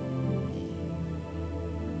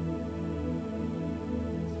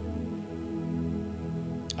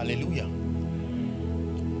 Hallelujah.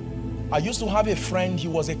 I used to have a friend, he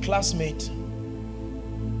was a classmate.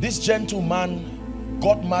 This gentleman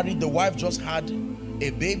got married, the wife just had a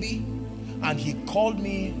baby, and he called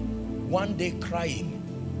me one day crying.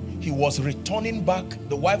 He was returning back,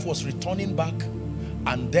 the wife was returning back,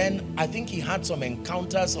 and then I think he had some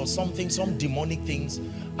encounters or something, some demonic things,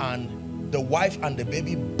 and the wife and the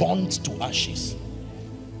baby burnt to ashes.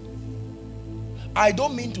 I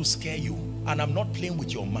don't mean to scare you, and I'm not playing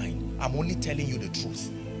with your mind. I'm only telling you the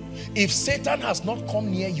truth. If Satan has not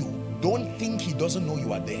come near you, don't think he doesn't know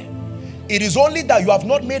you are there. It is only that you have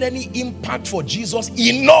not made any impact for Jesus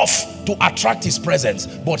enough to attract his presence,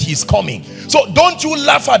 but he's coming. So don't you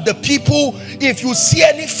laugh at the people. If you see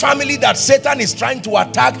any family that Satan is trying to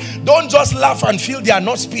attack, don't just laugh and feel they are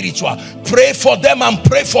not spiritual. Pray for them and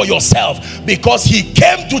pray for yourself, because he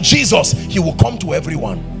came to Jesus, he will come to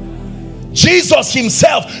everyone. Jesus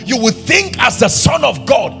himself, you would think as the Son of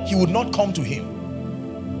God, he would not come to him.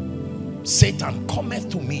 Satan cometh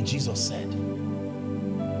to me, Jesus said.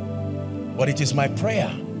 But it is my prayer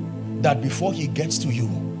that before he gets to you,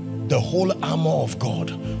 the whole armor of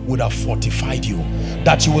God would have fortified you,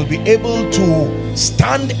 that you will be able to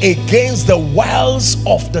stand against the wiles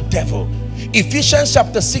of the devil. Ephesians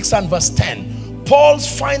chapter 6 and verse 10, Paul's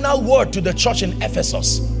final word to the church in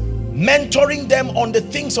Ephesus, mentoring them on the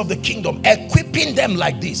things of the kingdom, equipping them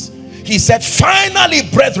like this. He said, finally,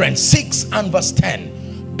 brethren, 6 and verse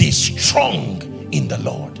 10, be strong in the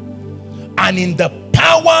Lord and in the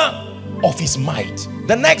power of his might.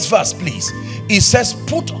 The next verse, please. It says,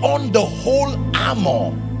 put on the whole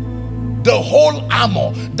armor. The whole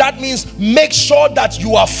armor. That means make sure that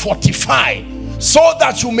you are fortified, so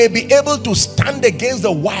that you may be able to stand against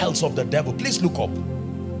the wiles of the devil. Please look up.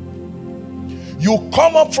 You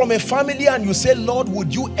come up from a family and you say, Lord,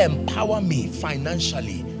 would you empower me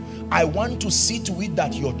financially? I want to see to it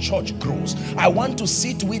that your church grows. I want to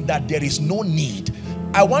see to it that there is no need.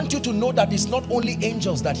 I want you to know that it's not only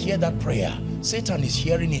angels that hear that prayer. Satan is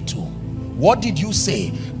hearing it too. What did you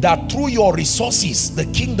say? That through your resources, the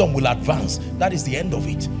kingdom will advance. That is the end of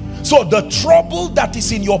it. So the trouble that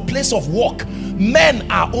is in your place of work, men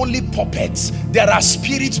are only puppets. There are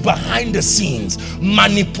spirits behind the scenes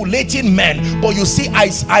manipulating men. But you see, I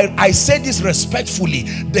say this respectfully,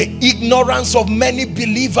 the ignorance of many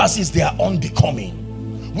believers is their unbecoming.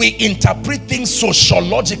 We interpret things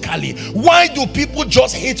sociologically. Why do people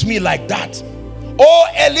just hate me like that? Oh,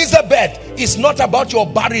 Elizabeth, it's not about your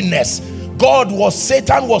barrenness.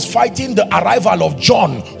 Satan was fighting the arrival of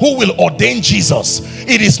John, who will ordain Jesus.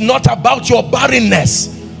 It is not about your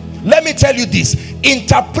barrenness. Let me tell you this,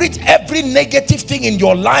 interpret every negative thing in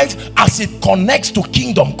your life as it connects to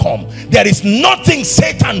kingdom come. There is nothing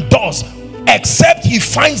Satan does except he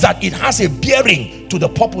finds that it has a bearing to the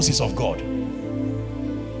purposes of God.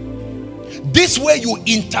 This way you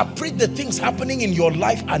interpret the things happening in your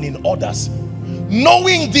life and in others.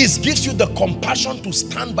 Knowing this gives you the compassion to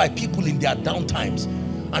stand by people in their down times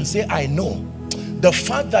and say, I know the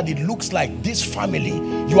fact that it looks like this family,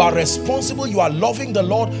 you are responsible, you are loving the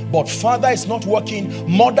Lord, but father is not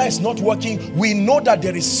working, mother is not working. We know that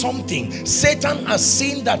there is something. Satan has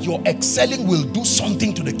seen that your excelling will do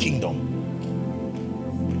something to the kingdom.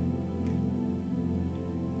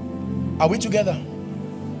 Are we together?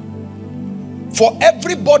 For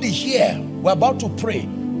everybody here, we're about to pray,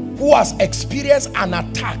 who has experienced an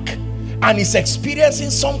attack and is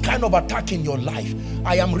experiencing some kind of attack in your life,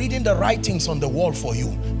 I am reading the writings on the wall for you.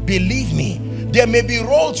 Believe me, there may be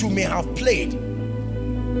roles you may have played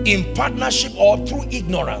in partnership or through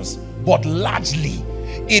ignorance, but largely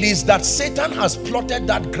it is that Satan has plotted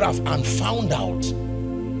that graph and found out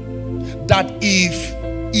that if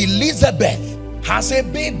Elizabeth has a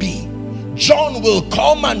baby, John will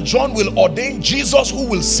come and John will ordain Jesus, who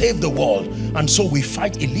will save the world. And so we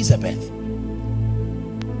fight Elizabeth.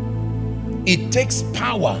 It takes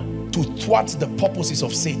power to thwart the purposes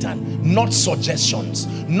of Satan, not suggestions,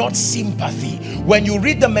 not sympathy. When you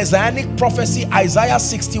read the messianic prophecy, Isaiah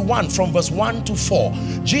 61 from verse 1 to 4,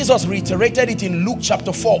 Jesus reiterated it in Luke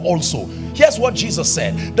chapter 4 also. Here's what Jesus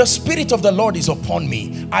said: the Spirit of the Lord is upon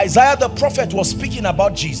me. Isaiah the prophet was speaking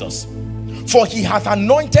about Jesus. For he hath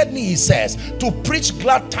anointed me, he says, to preach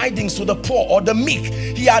glad tidings to the poor or the meek.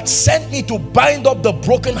 He hath sent me to bind up the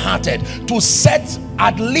brokenhearted, to set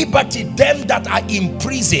at liberty them that are in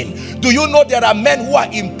prison. Do you know there are men who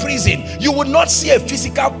are in prison? You would not see a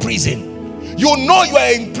physical prison. You know you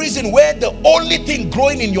are in prison where the only thing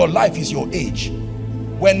growing in your life is your age.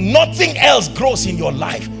 When nothing else grows in your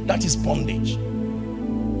life, that is bondage.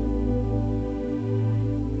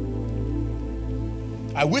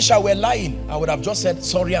 I wish I were lying. I would have just said,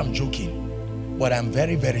 sorry, I'm joking. But I'm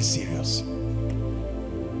very, very serious.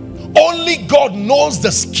 Only God knows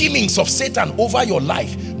the schemings of Satan over your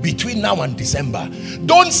life between now and December.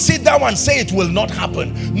 Don't sit down and say it will not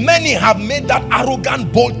happen. Many have made that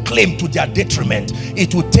arrogant, bold claim to their detriment.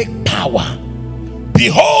 It will take power.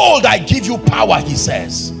 Behold, I give you power, he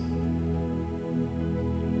says.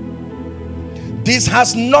 This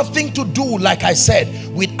has nothing to do, like I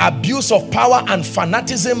said, with abuse of power and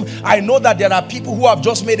fanaticism. I know that there are people who have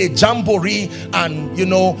just made a jamboree and, you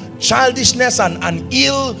know, childishness and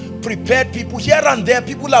ill-prepared people. Here and there,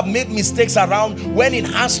 people have made mistakes around when it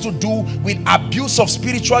has to do with abuse of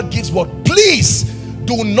spiritual gifts. But please,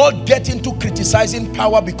 do not get into criticizing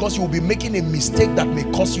power, because you will be making a mistake that may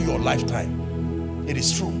cost you your lifetime. It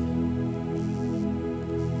is true.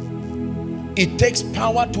 It takes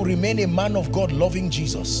power to remain a man of God loving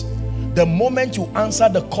Jesus. The moment you answer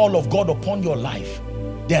the call of God upon your life,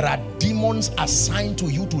 there are demons assigned to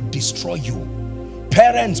you to destroy you.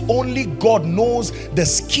 Parents, only God knows the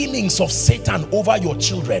schemings of Satan over your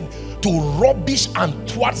children to rubbish and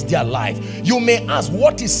thwart their life. You may ask,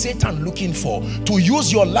 what is Satan looking for? To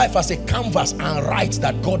use your life as a canvas and write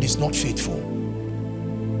that God is not faithful.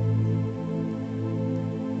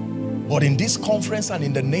 But in this conference and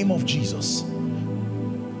in the name of Jesus,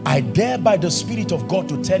 I dare by the Spirit of God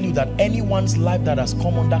to tell you that anyone's life that has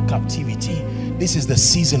come under captivity, this is the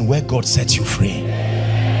season where God sets you free.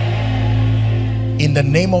 In the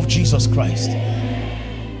name of Jesus Christ.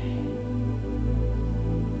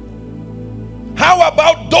 How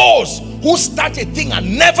about those who start a thing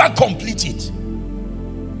and never complete it?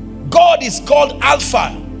 God is called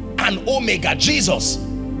Alpha and Omega, Jesus.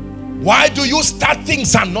 Why do you start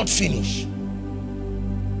things and not finish?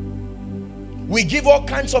 We give all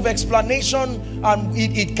kinds of explanation, and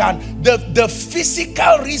the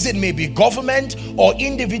physical reason may be government or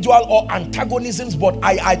individual or antagonisms, but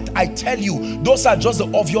I tell you, those are just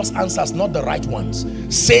the obvious answers, not the right ones.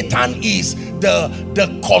 Satan is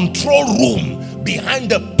the control room behind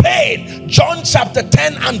the pain. John chapter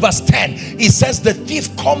 10 and verse 10, it says, the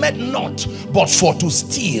thief cometh not but for to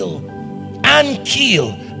steal and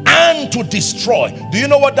kill and to destroy. Do you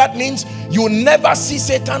know what that means? You never see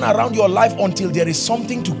Satan around your life until there is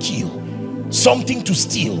something to kill, something to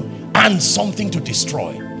steal, and something to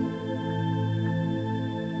destroy.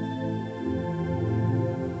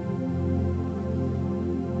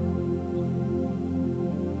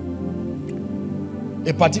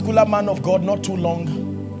 A particular man of God not too long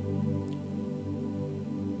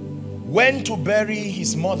went to bury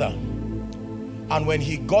his mother. And when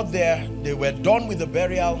he got there, they were done with the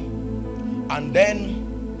burial. And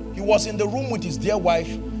then he was in the room with his dear wife.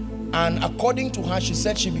 And according to her, she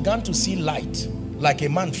said she began to see light, like a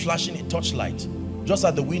man flashing a torchlight just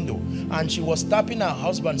at the window. And she was tapping her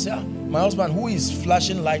husband, saying, my husband, who is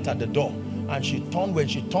flashing light at the door? And she turned. When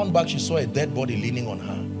she turned back, she saw a dead body leaning on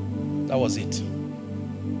her. That was it.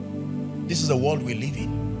 This is the world we live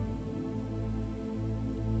in.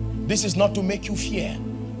 This is not to make you fear.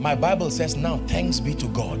 My Bible says, now thanks be to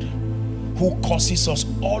God who causes us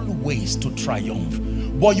always to triumph.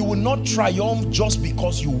 But you will not triumph just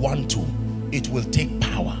because you want to. It will take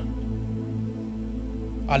power.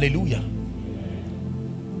 Hallelujah.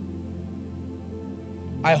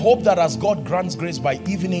 I hope that as God grants grace by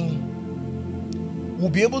evening, we'll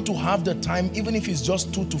be able to have the time, even if it's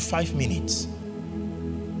just 2 to 5 minutes,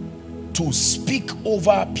 to speak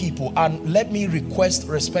over people. And let me request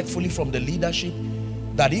respectfully from the leadership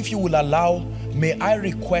that if you will allow, may I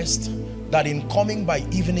request that in coming by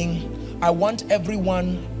evening, I want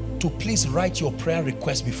everyone to please write your prayer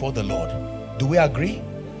request before the Lord. Do we agree?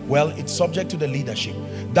 Well, it's subject to the leadership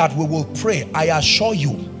that we will pray. I assure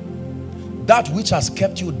you, that which has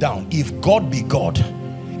kept you down, if God be God,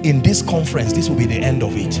 in this conference, this will be the end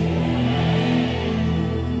of it.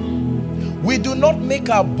 We do not make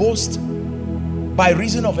our boast by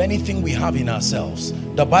reason of anything we have in ourselves.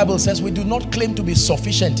 The Bible says we do not claim to be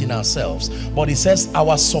sufficient in ourselves, but it says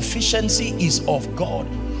our sufficiency is of God,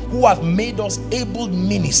 who hath made us able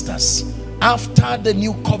ministers after the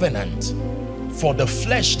new covenant. For the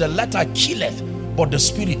flesh, the letter killeth, but the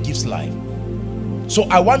spirit gives life. So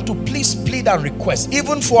I want to please plead and request,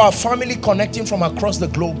 even for our family connecting from across the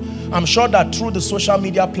globe. I'm sure that through the social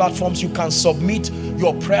media platforms, you can submit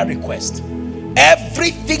your prayer request.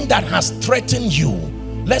 Everything that has threatened you,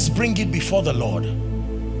 let's bring it before the Lord.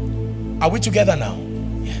 Are we together now?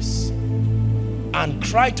 Yes. and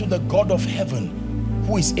cry to the God of heaven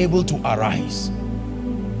who is able to arise.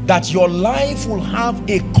 That your life will have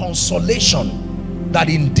a consolation that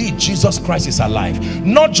indeed Jesus Christ is alive.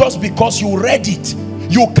 Not just because you read it,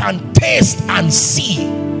 you can taste and see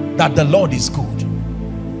that the Lord is good.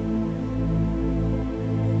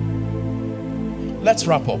 Let's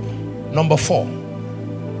wrap up. Number 4.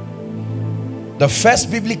 The first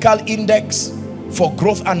biblical index for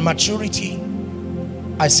growth and maturity,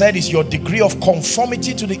 I said, is your degree of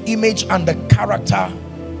conformity to the image and the character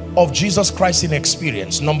of Jesus Christ in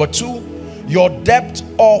experience. Number 2, your depth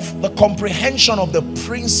of the comprehension of the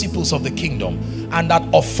principles of the kingdom, and that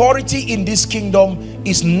authority in this kingdom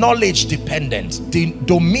is knowledge dependent. The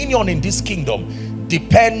dominion in this kingdom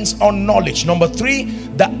depends on knowledge. Number 3,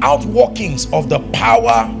 the outworkings of the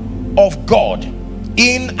power of God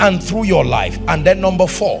in and through your life. And then number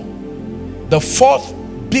 4, the fourth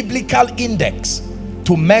biblical index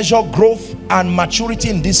to measure growth and maturity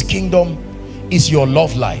in this kingdom is your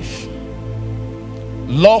love life.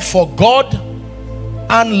 Love for God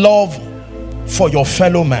and love for your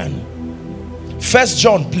fellow man. 1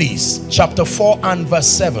 John, please, chapter 4 and verse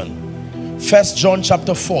 7. 1 John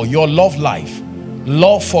chapter 4, your love life.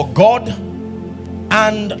 Love for God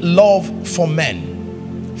and love for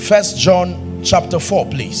men. 1 John chapter 4,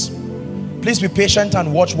 please. Please be patient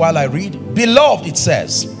and watch while I read. Beloved, it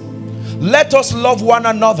says, let us love one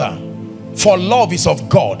another, for love is of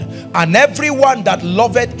God, and everyone that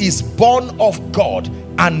loveth is born of God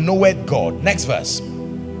and knoweth God. Next verse.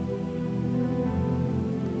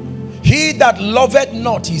 He that loveth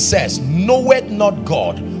not, he says, knoweth not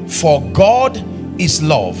God, for God is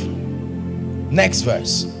love. Next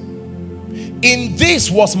verse. In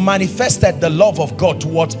this was manifested the love of God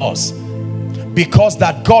towards us, because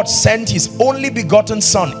that God sent his only begotten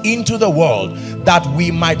Son into the world that we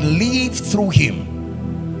might live through him.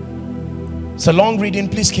 It's a long reading.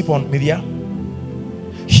 Please keep on, media.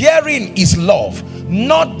 Herein is love,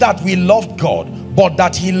 not that we loved God, but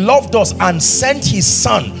that he loved us and sent his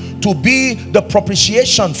Son to be the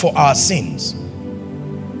propitiation for our sins.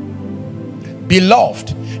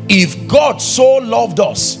 Beloved, if God so loved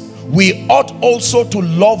us, we ought also to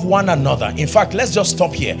love one another. In fact, let's just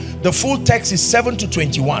stop here. The full text is 7 to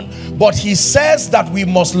 21. But he says that we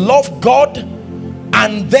must love God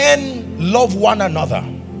and then love one another.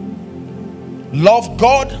 Love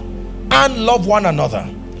God and love one another.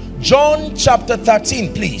 John chapter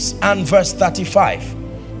 13, please, and verse 35.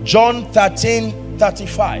 John 13,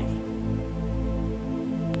 35.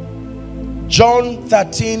 John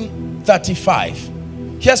 13, 35.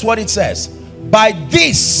 Here's what it says. By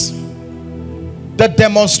this, the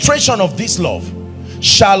demonstration of this love,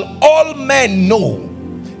 shall all men know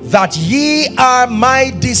that ye are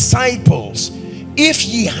my disciples, if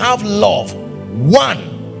ye have love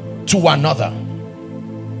one to another.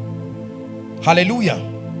 Hallelujah.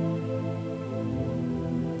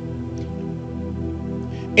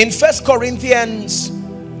 In 1 Corinthians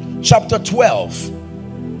chapter 12,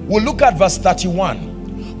 we'll look at verse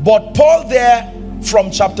 31. But Paul there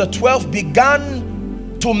from chapter 12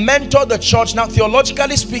 began to mentor the church. Now,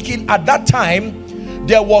 theologically speaking, at that time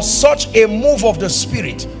there was such a move of the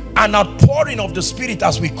Spirit, an outpouring of the Spirit,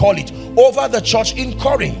 as we call it, over the church in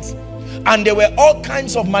Corinth. And there were all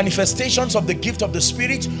kinds of manifestations of the gift of the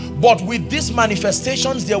Spirit, but with these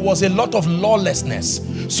manifestations there was a lot of lawlessness.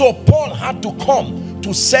 So Paul had to come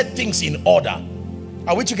to set things in order.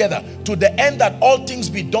 Are we together? To the end that all things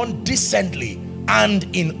be done decently and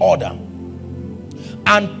in order.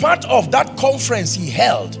 And part of that conference he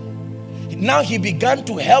held, now he began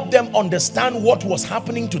to help them understand what was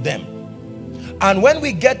happening to them. And when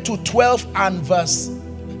we get to 12 and verse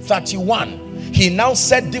 31, he now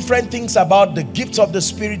said different things about the gifts of the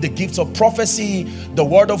Spirit, the gifts of prophecy, the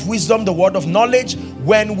word of wisdom, the word of knowledge.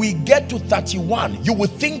 When we get to 31, you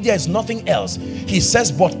would think there is nothing else. He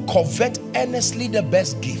says, but covet earnestly the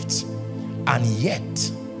best gifts, and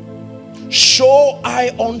yet show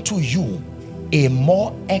I unto you a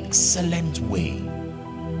more excellent way.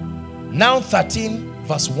 Now 13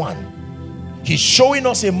 verse 1, he's showing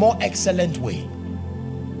us a more excellent way.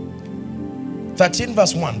 13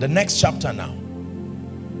 verse 1, the next chapter now.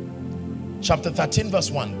 Chapter 13 verse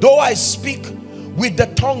 1. Though I speak with the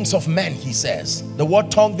tongues of men, he says. The word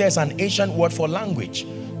tongue there is an ancient word for language.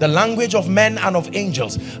 The language of men and of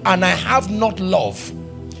angels. And I have not love.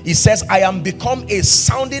 He says, I am become a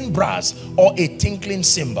sounding brass or a tinkling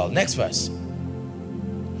cymbal. Next verse.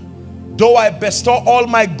 Though I bestow all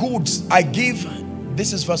my goods, I give.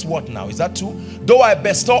 This is verse what now? Is that 2? Though I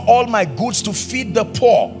bestow all my goods to feed the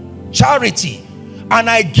poor, charity, and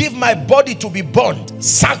I give my body to be burned,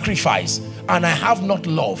 sacrifice, and I have not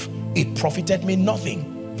love, it profited me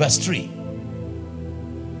nothing. Verse 3.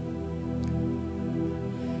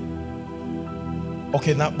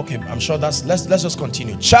 Okay, now, okay, I'm sure that's, let's just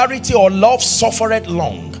continue. Charity or love suffereth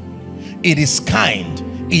long. It is kind.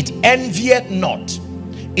 It envieth not.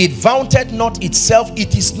 It vaunteth not itself.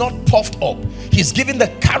 It is not puffed up. He's giving the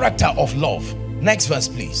character of love. Next verse,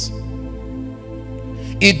 please.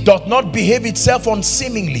 It doth not behave itself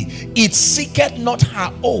unseemingly. It seeketh not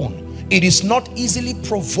her own. It is not easily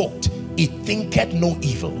provoked. It thinketh no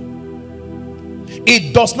evil.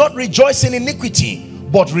 It does not rejoice in iniquity,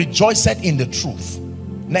 but rejoiceth in the truth.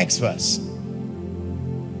 Next verse.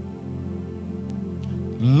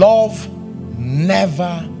 Love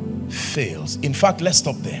never fails. In fact, let's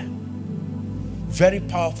stop there. Very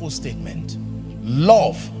powerful statement.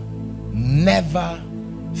 Love never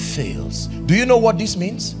fails. Do you know what this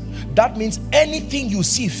means? That means anything you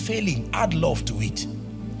see failing, add love to it.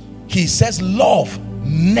 He says love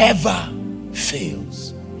never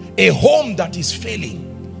fails. A home that is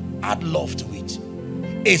failing, add love to it.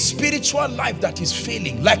 A spiritual life that is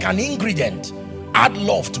failing, like an ingredient, add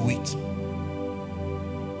love to it.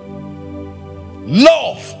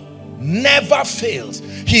 Love never fails.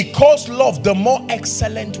 He calls love the more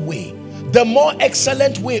excellent way. The more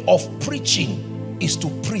excellent way of preaching is to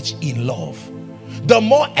preach in love. The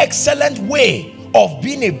more excellent way of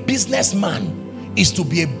being a businessman is to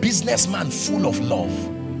be a businessman full of love.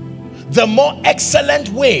 The more excellent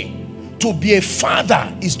way to be a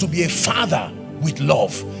father is to be a father with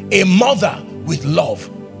love, a mother with love,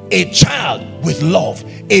 a child with love,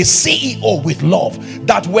 a CEO with love.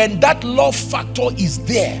 That when that love factor is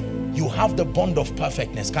there, you have the bond of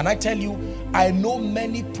perfectness. Can I tell you, I know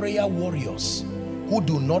many prayer warriors who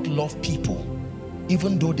do not love people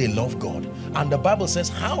even though they love God. And the Bible says,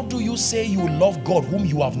 how do you say you love God whom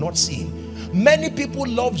you have not seen? Many people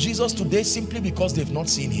love Jesus today simply because they've not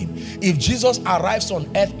seen him. If Jesus arrives on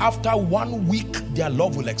earth, after 1 week, their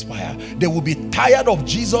love will expire. They will be tired of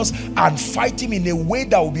Jesus and fight him in a way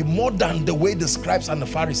that will be more than the way the scribes and the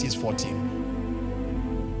Pharisees fought him.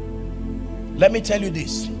 Let me tell you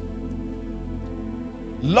this.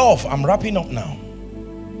 Love, I'm wrapping up now,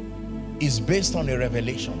 is based on a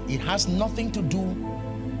revelation. It has nothing to do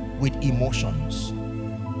with emotions.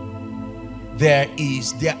 There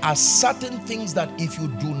are certain things that if you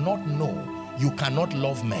do not know, you cannot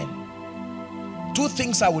love men. 2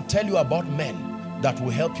 things I will tell you about men that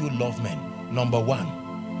will help you love men. Number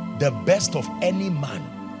 1, the best of any man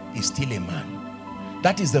is still a man.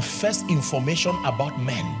 That is the first information about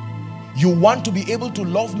men. You want to be able to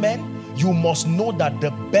love men, you must know that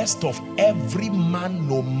the best of every man,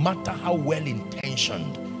 no matter how well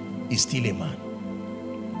intentioned, is still a man.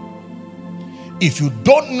 If you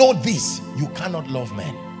don't know this, you cannot love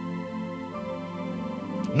men.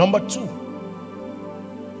 Number 2,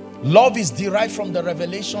 love is derived from the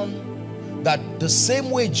revelation that the same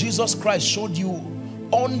way Jesus Christ showed you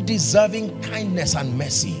undeserving kindness and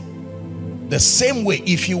mercy, the same way,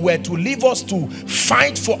 if he were to leave us to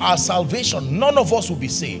fight for our salvation, none of us will be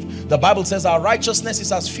saved. The Bible says our righteousness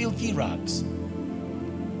is as filthy rags.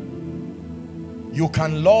 You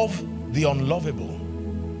can love the unlovable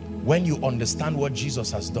when you understand what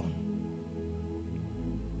Jesus has done.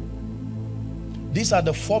 These are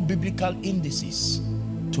the 4 biblical indices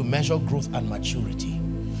to measure growth and maturity.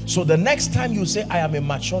 So the next time you say, I am a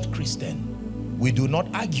matured Christian, we do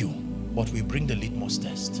not argue, but we bring the litmus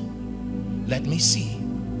test. Let me see.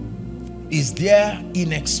 Is there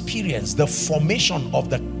in experience the formation of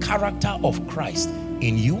the character of Christ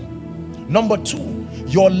in you? Number 2,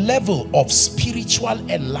 your level of spiritual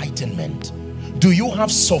enlightenment. Do you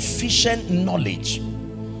have sufficient knowledge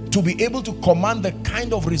to be able to command the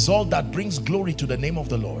kind of result that brings glory to the name of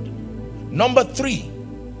the Lord? Number 3,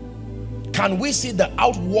 can we see the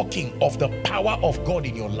outworking of the power of God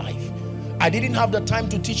in your life? I didn't have the time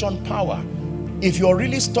to teach on power. If you're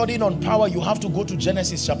really studying on power, you have to go to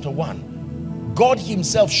Genesis chapter 1. God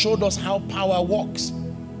himself showed us how power works.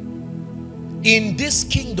 In this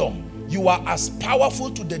kingdom, you are as powerful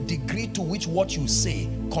to the degree to which what you say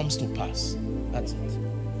comes to pass. That's it.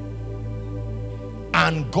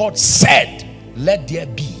 And God said, let there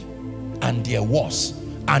be, and there was.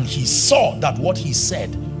 And he saw that what he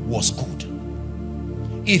said was good.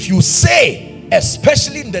 If you say,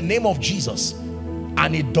 especially in the name of Jesus,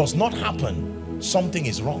 and it does not happen, something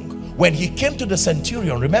is wrong. When he came to the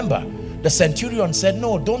centurion, remember, the centurion said,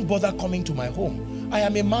 no, don't bother coming to my home. I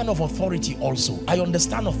am a man of authority also. I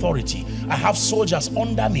understand authority. I have soldiers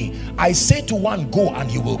under me. I say to one, go, and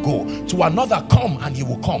he will go. To another, come, and he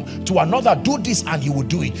will come. To another, do this, and he will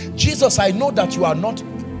do it. Jesus, I know that you are not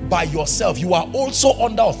by yourself. You are also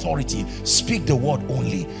under authority. Speak the word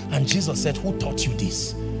only. And Jesus said, who taught you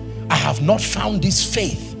this? I have not found this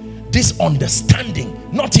faith, this understanding,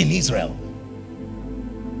 not in Israel.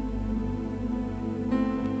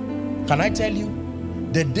 Can I tell you,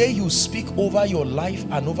 the day you speak over your life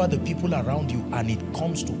and over the people around you and it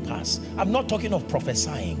comes to pass, I'm not talking of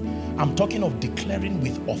prophesying, I'm talking of declaring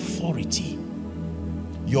with authority.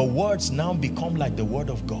 Your words now become like the word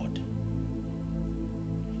of God.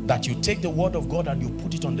 That you take the word of God and you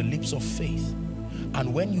put it on the lips of faith.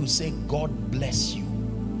 And when you say, God bless you,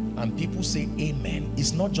 and people say amen,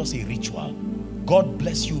 it's not just a ritual. God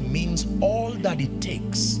bless you means all that it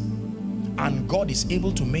takes. And God is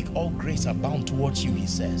able to make all grace abound towards you, he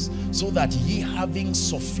says, so that ye having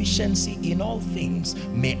sufficiency in all things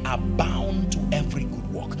may abound to every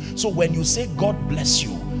good work. So when you say God bless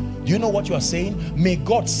you, do you know what you are saying? May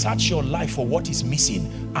God search your life for what is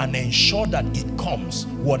missing and ensure that it comes,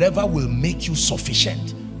 whatever will make you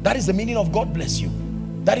sufficient. That is the meaning of God bless you.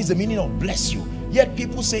 That is the meaning of bless you. Yet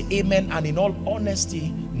people say amen, and in all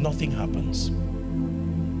honesty, nothing happens.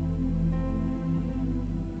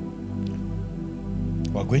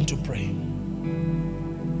 We're going to pray.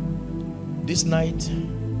 This night,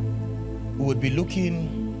 we will be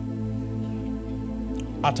looking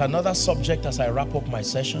at another subject as I wrap up my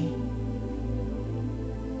session.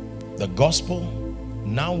 The gospel.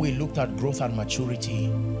 Now we looked at growth and maturity.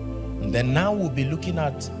 And then now we'll be looking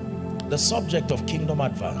at the subject of kingdom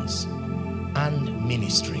advance and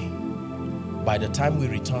ministry by the time we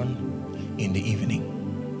return in the evening.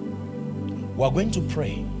 We're going to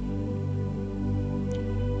pray.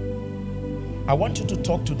 I want you to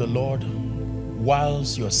talk to the Lord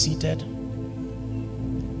whilst you're seated,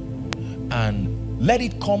 and let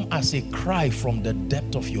it come as a cry from the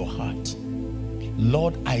depth of your heart.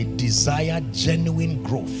 Lord, I desire genuine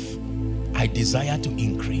growth. I desire to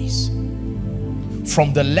increase.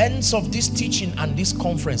 From the lens of this teaching and this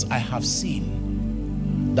conference, I have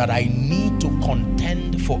seen that I need to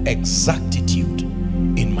contend for exactitude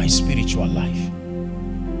in my spiritual life.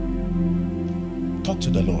 Talk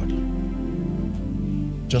to the Lord.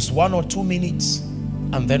 Just 1 or 2 minutes,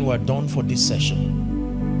 and then we're done for this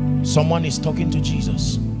session. Someone is talking to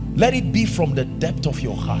Jesus. Let it be from the depth of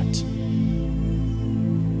your heart.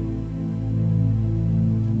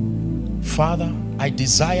 Father, I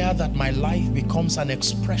desire that my life becomes an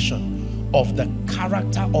expression of the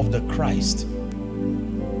character of the Christ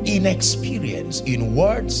in experience, in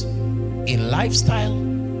words, in lifestyle,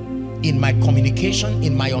 in my communication,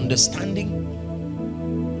 in my understanding.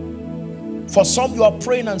 For some, you are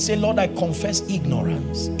praying and say, Lord, I confess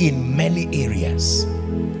ignorance in many areas.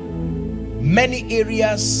 Many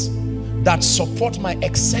areas that support my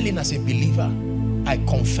excelling as a believer. I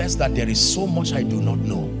confess that there is so much I do not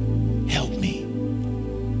know. Help me.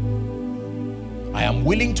 I am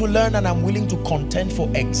willing to learn, and I'm willing to contend for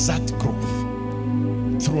exact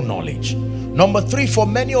growth through knowledge. Number 3, for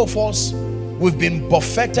many of us, we've been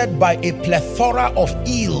buffeted by a plethora of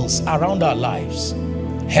ills around our lives.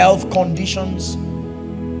 Health conditions,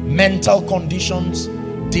 mental conditions,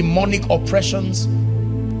 demonic oppressions,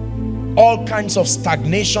 all kinds of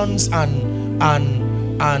stagnations and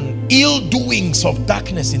ill doings of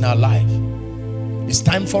darkness in our life. It's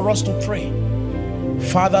time for us to pray,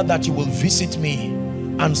 Father, that you will visit me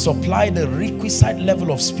and supply the requisite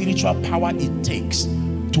level of spiritual power it takes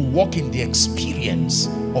to walk in the experience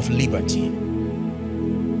of liberty.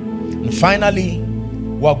 And finally,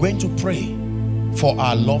 we are going to pray for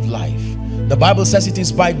our love life. The Bible says it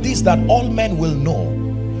is by this that all men will know.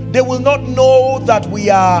 They will not know that we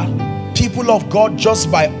are people of God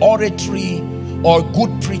just by oratory or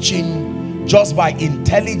good preaching, just by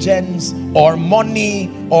intelligence or money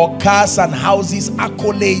or cars and houses,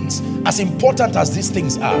 accolades. As important as these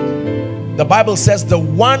things are, the Bible says the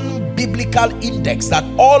one biblical index that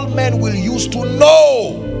all men will use to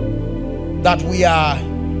know that we are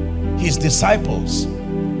his disciples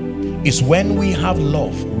is when we have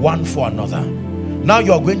love one for another. Now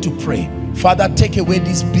you are going to pray, Father, take away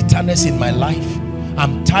this bitterness in my life.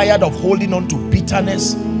 I'm tired of holding on to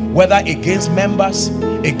bitterness, whether against members,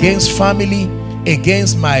 against family,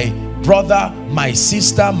 against my brother, my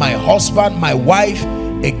sister, my husband, my wife,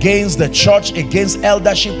 against the church, against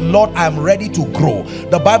eldership. Lord, I'm ready to grow.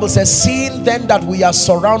 The Bible says, seeing then that we are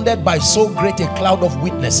surrounded by so great a cloud of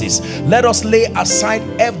witnesses, let us lay aside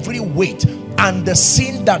every weight and the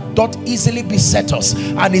sin that doth easily beset us,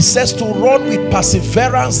 and it says to run with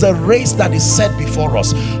perseverance the race that is set before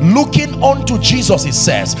us, looking unto Jesus. It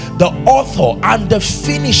says, the author and the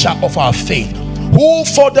finisher of our faith, who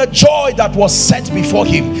for the joy that was set before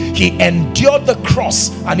him, he endured the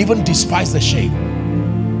cross and even despised the shame.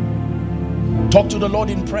 Talk to the Lord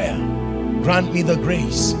in prayer. Grant me the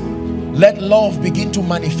grace. Let love begin to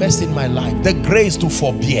manifest in my life. The grace to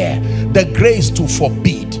forbear. The grace to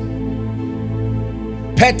forbid.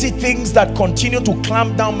 Petty things that continue to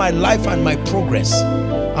clamp down my life and my progress,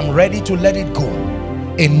 I'm ready to let it go.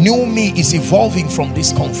 A new me is evolving from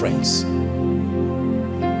this conference.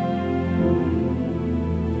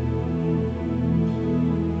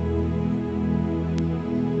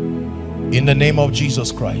 In the name of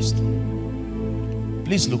Jesus Christ.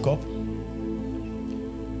 Please look up.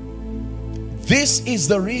 This is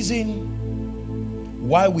the reason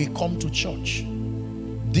why we come to church.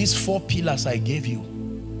 These 4 pillars I gave you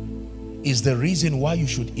is the reason why you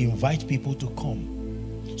should invite people to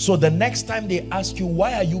come. So the next time they ask you,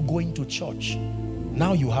 why are you going to church?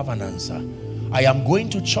 Now you have an answer. I am going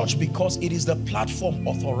to church because it is the platform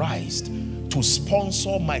authorized to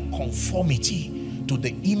sponsor my conformity to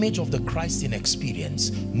the image of the Christ in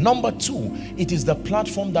experience. Number 2, it is the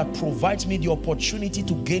platform that provides me the opportunity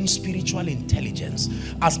to gain spiritual intelligence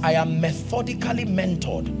as I am methodically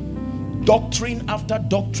mentored, doctrine after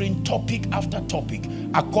doctrine, topic after topic.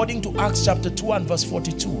 According to Acts chapter 2 and verse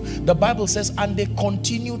 42, the Bible says, and they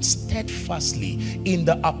continued steadfastly in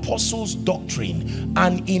the apostles' doctrine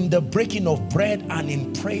and in the breaking of bread and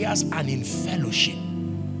in prayers and in fellowship.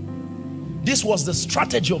 This was the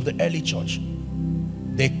strategy of the early church.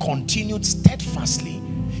 They continued steadfastly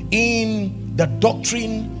in the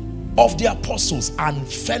doctrine of the apostles and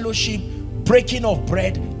fellowship, breaking of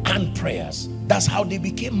bread and prayers. That's how they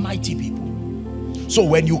became mighty people. So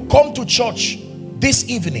when you come to church this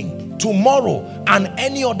evening, tomorrow and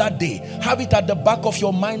any other day, have it at the back of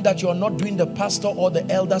your mind that you're not doing the pastor or the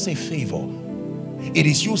elders a favor. It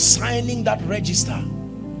is you signing that register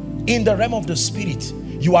in the realm of the spirit.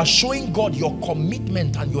 You are showing God your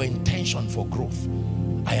commitment and your intention for growth.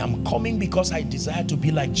 I am coming because I desire to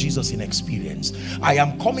be like Jesus in experience. I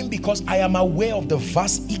am coming because I am aware of the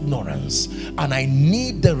vast ignorance and I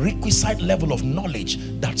need the requisite level of knowledge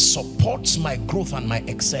that supports my growth and my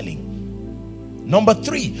excelling. Number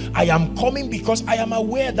 3, I am coming because I am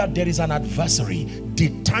aware that there is an adversary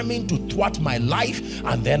determined to thwart my life,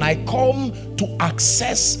 and then I come to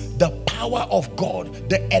access the power of God,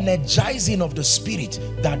 the energizing of the spirit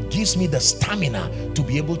that gives me the stamina to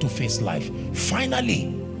be able to face life.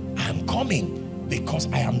 Finally, I am coming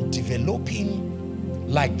because I am developing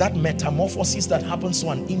like that metamorphosis that happens to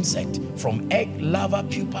an insect from egg, larva,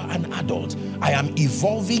 pupa and adult. I am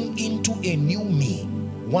evolving into a new me,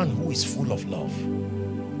 one who is full of love.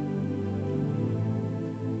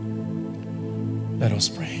 Let us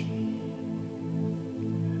pray.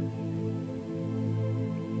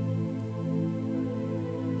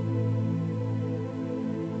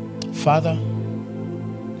 Father,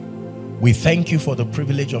 we thank you for the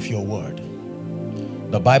privilege of your word.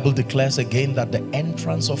 The Bible declares again that the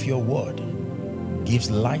entrance of your word gives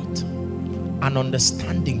light and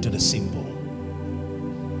understanding to the simple.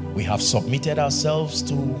 We have submitted ourselves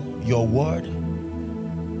to your word,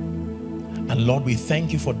 and Lord, we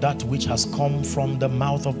thank you for that which has come from the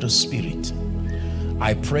mouth of the Spirit.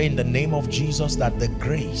 I pray in the name of Jesus that the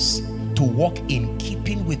grace to walk in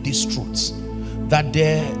keeping with these truths, that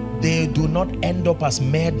they do not end up as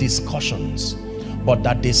mere discussions, but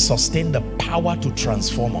that they sustain the power to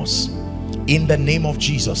transform us. In the name of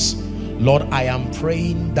Jesus, Lord, I am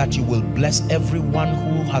praying that you will bless everyone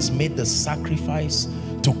who has made the sacrifice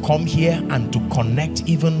to come here and to connect,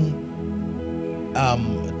 even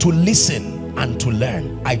to listen and to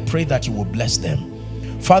learn. I pray that you will bless them.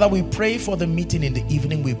 Father, we pray for the meeting in the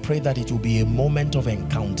evening. We pray that it will be a moment of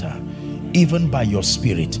encounter, even by your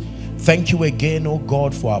Spirit. Thank you again, oh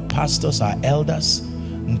God, for our pastors, our elders,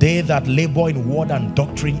 they that labor in word and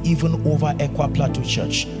doctrine, even over Equa Plateau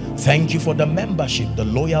Church. Thank you for the membership, the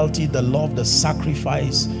loyalty, the love, the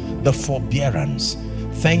sacrifice, the forbearance.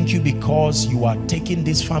 Thank you because you are taking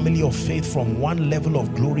this family of faith from one level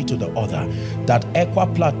of glory to the other, that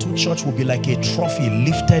Equa Plateau Church will be like a trophy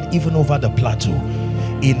lifted even over the plateau.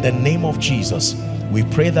 In the name of Jesus, we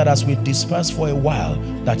pray that as we disperse for a while,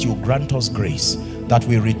 that you grant us grace, that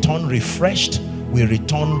we return refreshed, we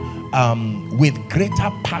return with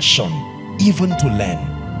greater passion even to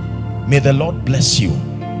learn. May the Lord bless you.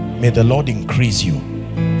 May the Lord increase you.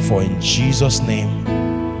 For in Jesus' name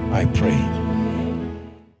I pray.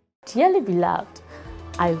 Dearly beloved,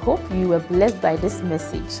 I hope you were blessed by this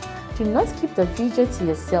message. Do not keep the video to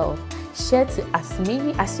yourself. Share to as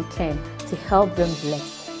many as you can to help them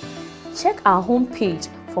bless. Check our homepage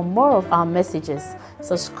for more of our messages.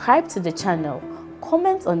 Subscribe to the channel,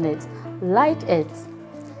 comment on it, like it.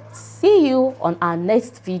 See you on our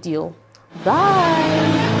next video. Bye.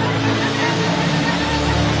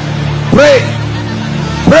 Pray.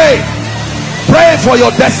 Pray. Pray for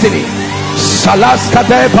your destiny.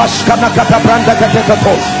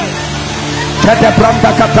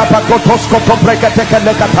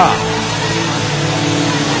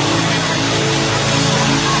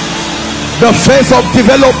 The phase of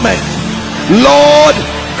development. Lord,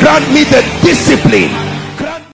 grant me the discipline